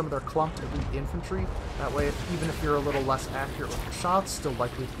 like some of their clumped elite infantry. That way, even if you're a little less accurate with your shots, still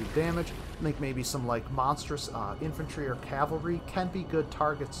likely to do damage. I think maybe some like monstrous infantry or cavalry can be good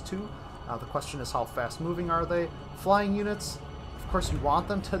targets too. The question is, how fast moving are they? Flying units, of course you want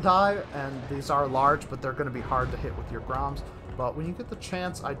them to die, and these are large, but they're going to be hard to hit with your Groms. But when you get the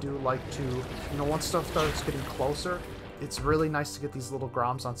chance, I do like to, you know, once stuff starts getting closer, it's really nice to get these little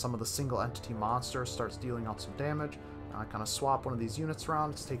Groms on some of the single entity monsters, starts dealing out some damage. I kind of swap one of these units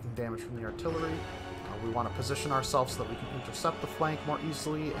around, it's taking damage from the artillery. We want to position ourselves so that we can intercept the flank more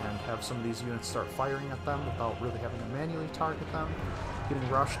easily and have some of these units start firing at them without really having to manually target them. Getting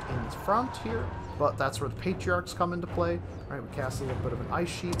rushed in front here, but that's where the Patriarchs come into play. Right, we cast a little bit of an ice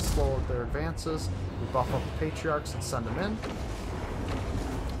sheet, slow their advances, we buff up the Patriarchs and send them in.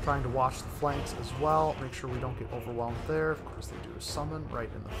 Trying to watch the flanks as well, make sure we don't get overwhelmed there. Of course they do a summon right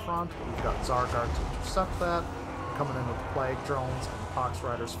in the front, but we've got Zargard to intercept that. Coming in with the Plague Drones and the Pox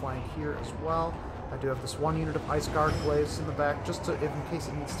Riders flank here as well. I do have this one unit of Ice Guard Glaives in the back, just to, in case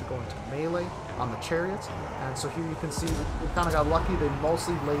it needs to go into melee on the chariots. And so here you can see we kind of got lucky. They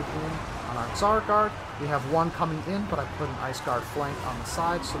mostly laid in on our Tsar Guard. We have one coming in, but I put an Ice Guard flank on the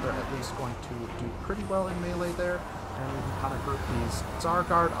side, so they're at least going to do pretty well in melee there. And we can kind of group these Tsar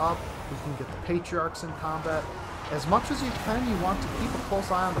Guard up. We can get the Patriarchs in combat. As much as you can, you want to keep a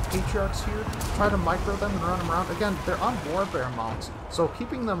close eye on the Patriarchs here. Try to micro them and run them around. Again, they're on Warbear mounts, so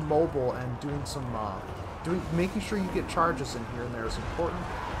keeping them mobile and doing some, making sure you get charges in here and there is important.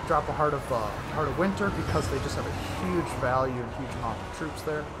 Drop a Heart of Winter because they just have a huge value and huge amount of troops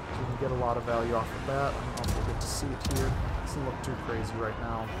there, so you can get a lot of value off of that. I don't know if we'll get to see it here. It doesn't look too crazy right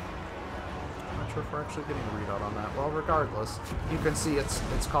now. I'm not sure if we're actually getting a readout on that. Well, regardless, you can see it's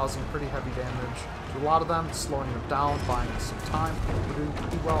causing pretty heavy damage to a lot of them, slowing them down, buying us some time. We're doing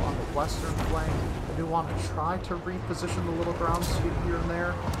pretty well on the western flank. I do want to try to reposition the little ground suit here and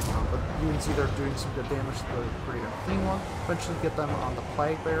there, but you can see they're doing some good damage to the Great and Clean One. Eventually get them on the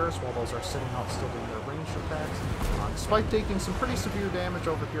Plague Bearers while those are sitting out still doing their ranged attacks. Despite taking some pretty severe damage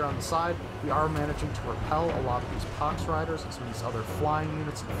over here on the side, we are managing to repel a lot of these Pox Riders and some of these other flying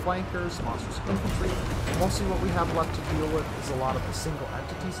units and flankers, monstrous infantry. Mostly what we have left to deal with is a lot of the single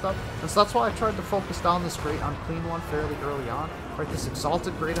entity stuff, and so that's why I tried to focus down this Great Unclean One fairly early on. Right, this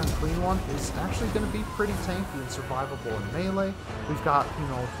Exalted Great Unclean One is actually going to be pretty tanky and survivable in melee. We've got, you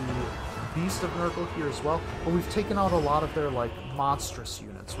know, the Beast of Nurgle here as well, but we've taken out a lot of their, like, monstrous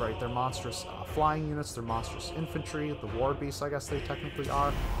units, right? They're monstrous flying units, they're monstrous infantry, the War Beasts, I guess they technically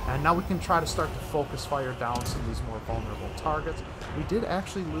are, and now we can try to start to focus fire down some of these more vulnerable targets. We did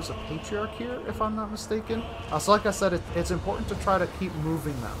actually lose a Patriarch here, if I'm not mistaken. So like I said, it's important to try to keep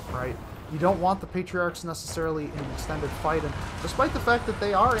moving them, right? You don't want the Patriarchs necessarily in an extended fight, and despite the fact that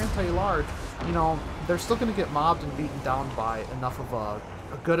they are anti-large, you know, they're still going to get mobbed and beaten down by enough of a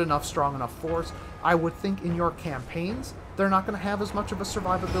good enough, strong enough force. I would think in your campaigns, they're not going to have as much of a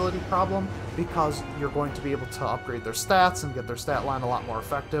survivability problem because you're going to be able to upgrade their stats and get their stat line a lot more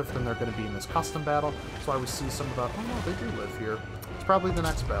effective than they're going to be in this custom battle. That's why we see some of the, oh no, they do live here. It's probably the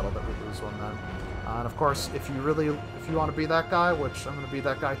next battle that we lose one then. And of course, if you want to be that guy, which I'm going to be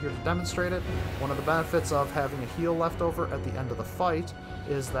that guy here to demonstrate it, one of the benefits of having a heal left over at the end of the fight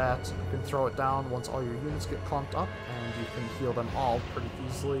is that you can throw it down once all your units get clumped up, and you can heal them all pretty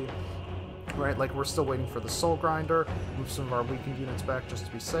easily. Right, like we're still waiting for the Soul Grinder, move some of our weakened units back just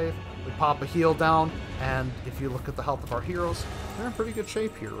to be safe. We pop a heal down, and if you look at the health of our heroes, they're in pretty good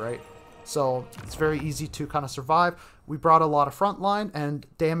shape here, right? So it's very easy to kind of survive. We brought a lot of frontline, and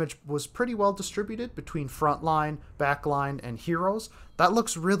damage was pretty well distributed between frontline, backline, and heroes. That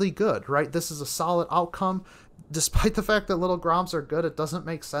looks really good, right? This is a solid outcome. Despite the fact that little Groms are good, it doesn't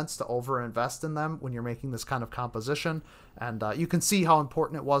make sense to overinvest in them when you're making this kind of composition. And you can see how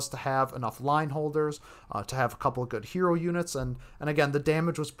important it was to have enough line holders, to have a couple of good hero units, and again, the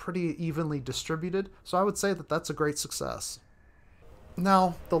damage was pretty evenly distributed, so I would say that that's a great success.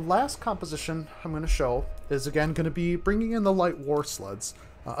 Now, the last composition I'm going to show is again going to be bringing in the light war sleds.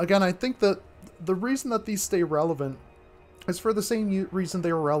 Again, I think that the reason that these stay relevant is for the same reason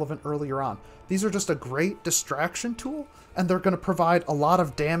they were relevant earlier on. These are just a great distraction tool, and they're going to provide a lot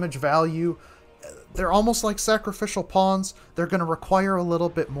of damage value. They're almost like sacrificial pawns. They're going to require a little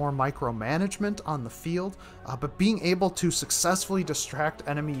bit more micromanagement on the field, but being able to successfully distract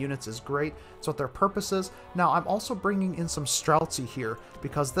enemy units is great. That's what their purpose is. Now, I'm also bringing in some Streltsy here,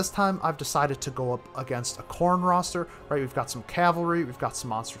 because this time I've decided to go up against a Khorne roster, right? We've got some cavalry, we've got some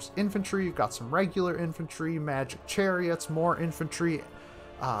monstrous infantry, we've got some regular infantry, magic chariots, more infantry,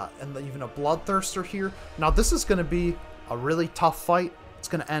 and even a bloodthirster here. Now, this is going to be a really tough fight. It's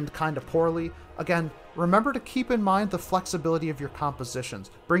going to end kind of poorly. Again, remember to keep in mind the flexibility of your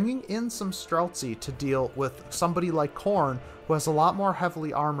compositions. Bringing in some Streltsy to deal with somebody like Khorne, who has a lot more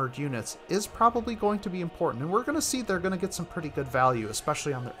heavily armored units, is probably going to be important. And we're going to see they're going to get some pretty good value,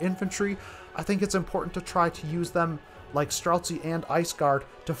 especially on their infantry. I think it's important to try to use them like Streltsy and Ice Guard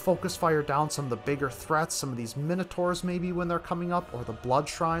to focus fire down some of the bigger threats, some of these Minotaurs maybe when they're coming up, or the Blood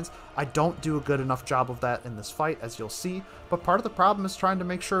Shrines. I don't do a good enough job of that in this fight, as you'll see, but part of the problem is trying to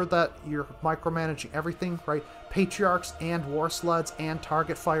make sure that you're micromanaging everything, right? Patriarchs and War Sleds and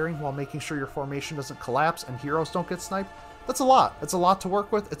target firing while making sure your formation doesn't collapse and heroes don't get sniped. That's a lot. It's a lot to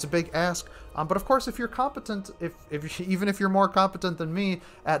work with. It's a big ask. But of course, if you're competent, even if you're more competent than me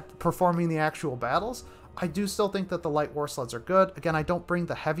at performing the actual battles, I do still think that the light war sleds are good. Again, I don't bring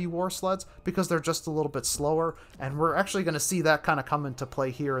the heavy war sleds because they're just a little bit slower, and we're actually going to see that kind of come into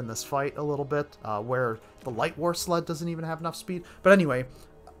play here in this fight a little bit, where the light war sled doesn't even have enough speed. But anyway,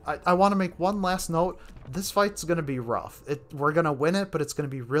 I want to make one last note. This fight's going to be rough. We're going to win it, but it's going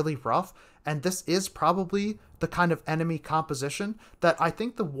to be really rough. And this is probably the kind of enemy composition that I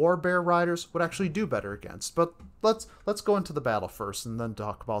think the Warbear riders would actually do better against. But let's go into the battle first and then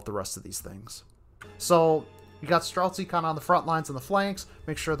talk about the rest of these things. So you got Streltsy kind of on the front lines and the flanks.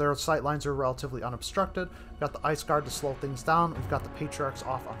 Make sure their sight lines are relatively unobstructed. We've got the Ice Guard to slow things down. We've got the Patriarchs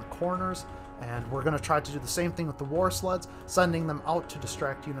off on the corners. And we're going to try to do the same thing with the War Sleds, sending them out to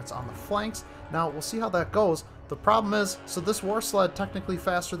distract units on the flanks. Now, we'll see how that goes. The problem is, so this War Sled, technically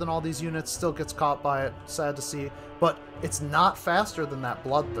faster than all these units, still gets caught by it, sad to see, but it's not faster than that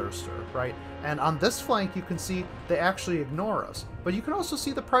Bloodthirster, right? And on this flank, you can see they actually ignore us. But you can also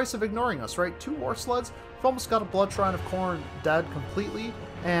see the price of ignoring us, right? 2 War Sleds, we've almost got a Blood Shrine of Khorne dead completely,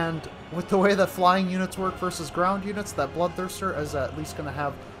 and with the way that flying units work versus ground units, that Bloodthirster is at least going to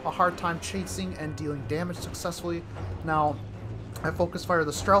have a hard time chasing and dealing damage successfully. Now, I focus fire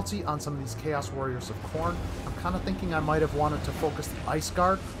the Streltsy on some of these Chaos Warriors of Khorne. I'm kind of thinking I might have wanted to focus the Ice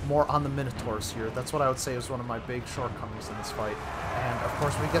Guard more on the Minotaurs here. That's what I would say is one of my big shortcomings in this fight. And of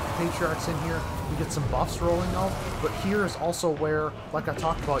course we get the Patriarchs in here, we get some buffs rolling out, but here is also where, like I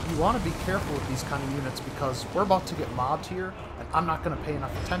talked about, you want to be careful with these kind of units because we're about to get mobbed here, and I'm not going to pay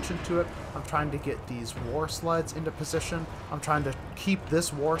enough attention to it. I'm trying to get these War Sleds into position. I'm trying to keep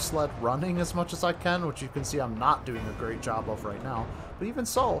this War Sled running as much as I can, which you can see I'm not doing a great job of right now. But even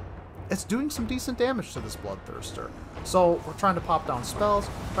so, it's doing some decent damage to this Bloodthirster. So we're trying to pop down spells,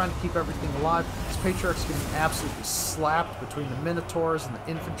 trying to keep everything alive. This Patriarch's getting absolutely slapped between the Minotaurs and the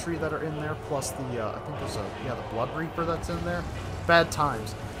infantry that are in there, plus the, I think there's the Blood Reaper that's in there. Bad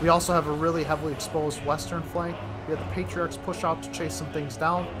times. We also have a really heavily exposed western flank. We have the Patriarchs push out to chase some things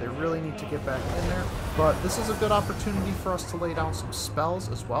down. They really need to get back in there. But this is a good opportunity for us to lay down some spells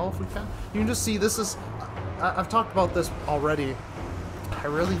as well if we can. You can just see this is, I've talked about this already. I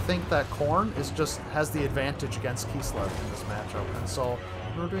really think that Khorne has the advantage against Kislev in this matchup, and so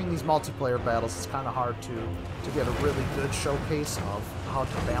when we're doing these multiplayer battles, it's kind of hard to get a really good showcase of how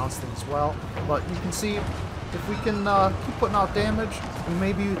to balance things well. But you can see if we can keep putting out damage,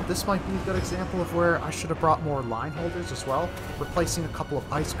 maybe this might be a good example of where I should have brought more line holders as well, replacing a couple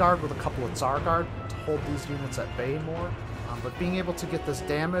of Ice Guard with a couple of Tsar Guard to hold these units at bay more. But being able to get this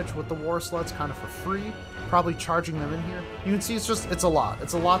damage with the War Sleds kind of for free, probably charging them in here, you can see it's a lot.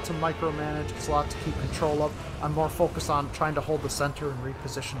 It's a lot to micromanage, it's a lot to keep control of. I'm more focused on trying to hold the center and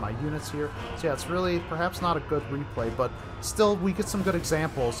reposition my units here. So yeah, it's really perhaps not a good replay, but still we get some good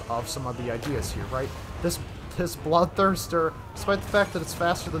examples of some of the ideas here, right? This Bloodthirster, despite the fact that it's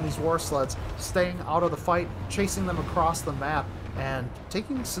faster than these War Sleds, staying out of the fight, chasing them across the map, and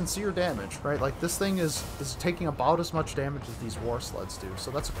taking sincere damage, right? Like this thing is taking about as much damage as these War Sleds do. So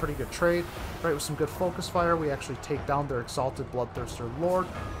that's a pretty good trade, right? With some good focus fire, we actually take down their Exalted Bloodthirster Lord.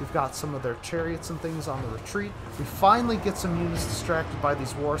 We've got some of their chariots and things on the retreat. We finally get some units distracted by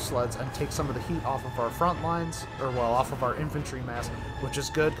these War Sleds and take some of the heat off of our front lines, or well, off of our infantry mass, which is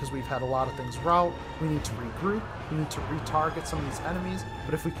good because we've had a lot of things rout. We need to regroup. We need to retarget some of these enemies,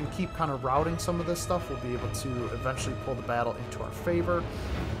 but if we can keep kind of routing some of this stuff, we'll be able to eventually pull the battle into our favor.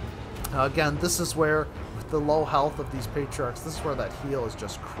 Again, this is where, with the low health of these Patriarchs, this is where that heal is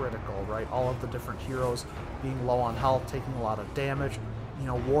just critical, right? All of the different heroes being low on health, taking a lot of damage. You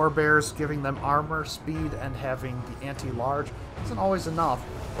know, Warbears giving them armor, speed, and having the anti-large isn't always enough,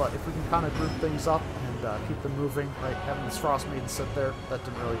 but if we can kind of group things up and keep them moving, right? Having this Frost Maiden sit there, that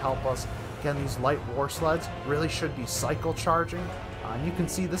didn't really help us. Again, these light War Sleds really should be cycle charging. And you can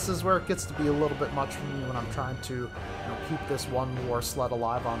see this is where it gets to be a little bit much for me when I'm trying to keep this one War Sled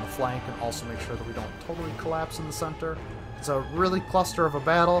alive on the flank and also make sure that we don't totally collapse in the center. It's a really cluster of a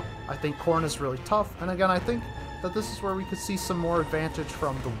battle. I think Khorne is really tough, and again, I think that this is where we could see some more advantage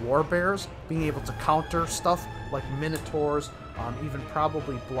from the Warbears being able to counter stuff like Minotaurs, even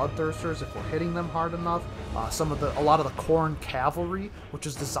probably Bloodthirsters if we're hitting them hard enough. A lot of the Khorne cavalry, which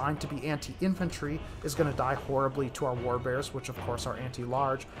is designed to be anti-infantry, is going to die horribly to our Warbears, which of course are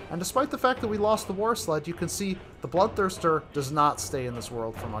anti-large. And despite the fact that we lost the War Sled, you can see the Bloodthirster does not stay in this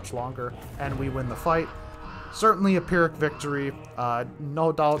world for much longer, and we win the fight. Certainly a Pyrrhic victory,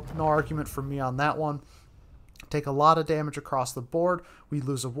 no doubt, no argument from me on that one. Take a lot of damage across the board. We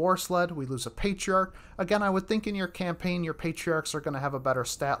lose a War Sled, we lose a Patriarch. Again, I would think in your campaign, your Patriarchs are going to have a better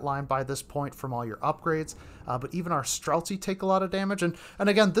stat line by this point from all your upgrades. But even our Streltsy take a lot of damage. And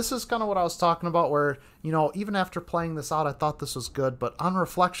again, this is kind of what I was talking about where, even after playing this out, I thought this was good. But on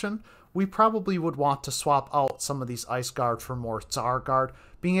reflection, we probably would want to swap out some of these Ice Guard for more Tsar Guard.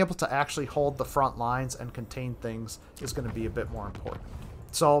 Being able to actually hold the front lines and contain things is going to be a bit more important.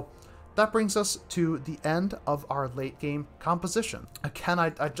 So that brings us to the end of our late game composition. Again,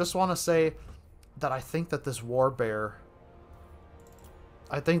 I just want to say that I think that this Warbear,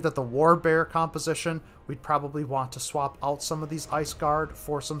 I think that the Warbear composition, we'd probably want to swap out some of these Ice Guard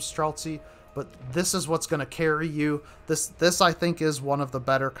for some Streltsy, but this is what's going to carry you. This I think is one of the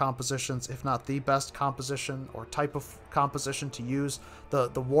better compositions, if not the best composition or type of composition to use. The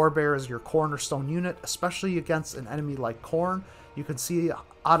Warbear is your cornerstone unit, especially against an enemy like Khorne. You can see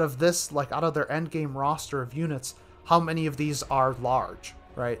out of this, like out of their endgame roster of units, how many of these are large,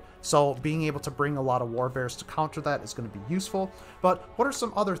 right? So being able to bring a lot of Warbears to counter that is going to be useful. But what are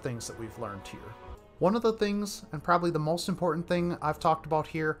some other things that we've learned here? One of the things, and probably the most important thing I've talked about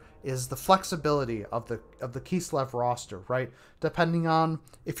here, is the flexibility of the Kislev roster, right? Depending on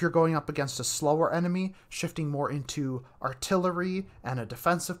if you're going up against a slower enemy, shifting more into artillery and a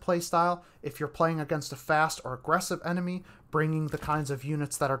defensive playstyle. If you're playing against a fast or aggressive enemy, bringing the kinds of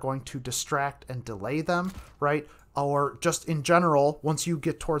units that are going to distract and delay them, right? Or just in general, once you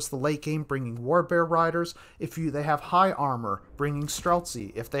get towards the late game, bringing Warbear Riders. If they have high armor, bringing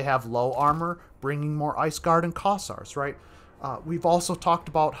Streltsy. If they have low armor, bringing more Ice Guard and Kossars, right? We've also talked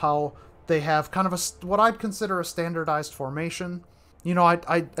about how they have kind of what I'd consider a standardized formation. You know,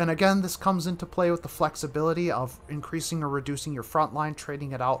 and again, this comes into play with the flexibility of increasing or reducing your front line,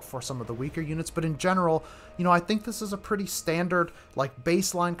 trading it out for some of the weaker units. But in general, you know, I think this is a pretty standard, like,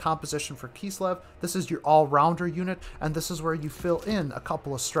 baseline composition for Kislev. This is your all-rounder unit, and this is where you fill in a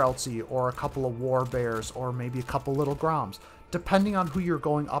couple of Streltsy or a couple of Warbears or maybe a couple little Groms, depending on who you're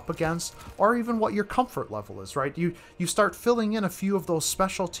going up against, or even what your comfort level is, right? You start filling in a few of those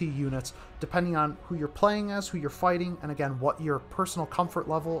specialty units depending on who you're playing as, who you're fighting, and again, what your personal comfort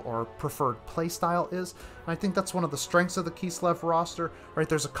level or preferred playstyle is. And I think that's one of the strengths of the Kislev roster, right?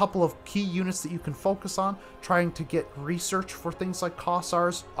 There's a couple of key units that you can focus on. Trying to get research for things like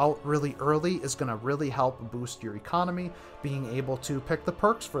Kossars out really early is going to really help boost your economy. Being able to pick the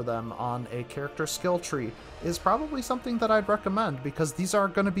perks for them on a character skill tree is probably something that I'd recommend, because these are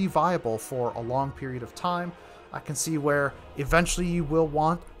going to be viable for a long period of time. I can see where eventually you will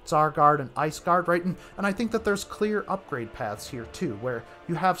want Tsar Guard and Ice Guard, right? And I think that there's clear upgrade paths here too, where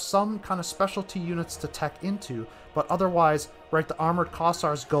you have some kind of specialty units to tech into, but otherwise, right, the armored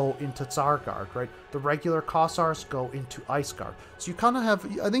Kossars go into Tsar Guard, right? The regular Kossars go into Ice Guard. So you kind of have,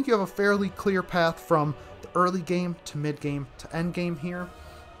 I think you have a fairly clear path from the early game to mid game to end game here.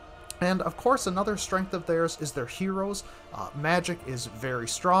 And of course, another strength of theirs is their heroes. Magic is very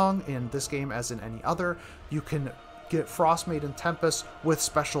strong in this game as in any other. You can get Frostmaid and Tempest with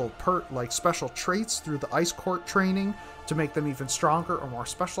special traits through the Ice Court training to make them even stronger or more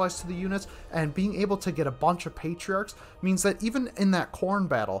specialized to the units. And being able to get a bunch of Patriarchs means that even in that Khorne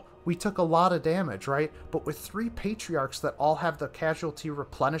battle, we took a lot of damage, right? But with 3 Patriarchs that all have the casualty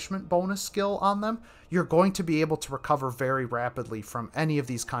replenishment bonus skill on them, you're going to be able to recover very rapidly from any of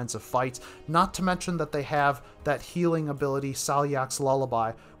these kinds of fights. Not to mention that they have that healing ability, Salyak's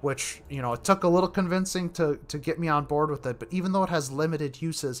Lullaby, which, you know, it took a little convincing to get me on board with it, but even though it has limited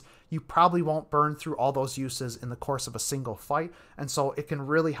uses, you probably won't burn through all those uses in the course of a single fight, and so it can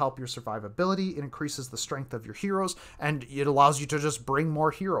really help your survivability. It increases the strength of your heroes, and it allows you to just bring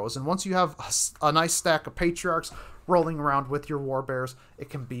more heroes. And once you have a nice stack of Patriarchs rolling around with your Warbears, it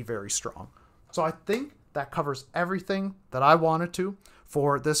can be very strong. So I think that covers everything that I wanted to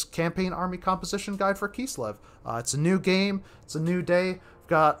for this campaign army composition guide for Kislev. It's a new game, it's a new day.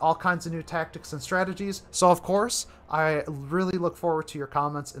 Got all kinds of new tactics and strategies. So of course, I really look forward to your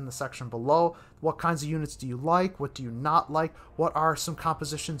comments in the section below. What kinds of units do you like? What do you not like? What are some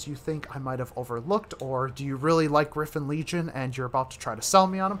compositions you think I might have overlooked? Or do you really like Griffin Legion and you're about to try to sell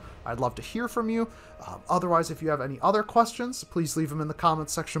me on them? I'd love to hear from you. Otherwise, if you have any other questions, please leave them in the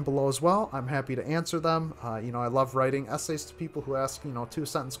comments section below as well. I'm happy to answer them. You know, I love writing essays to people who ask, you know,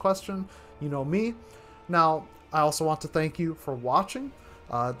 2-sentence question. You know me. Now, I also want to thank you for watching.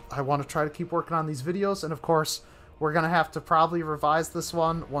 I want to try to keep working on these videos, and of course, we're going to have to probably revise this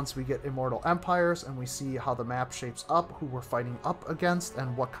one once we get Immortal Empires and we see how the map shapes up, who we're fighting up against,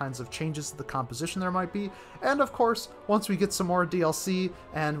 and what kinds of changes to the composition there might be. And of course, once we get some more DLC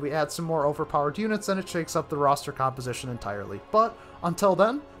and we add some more overpowered units, then it shakes up the roster composition entirely. But until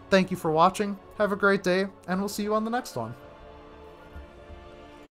then, thank you for watching, have a great day, and we'll see you on the next one.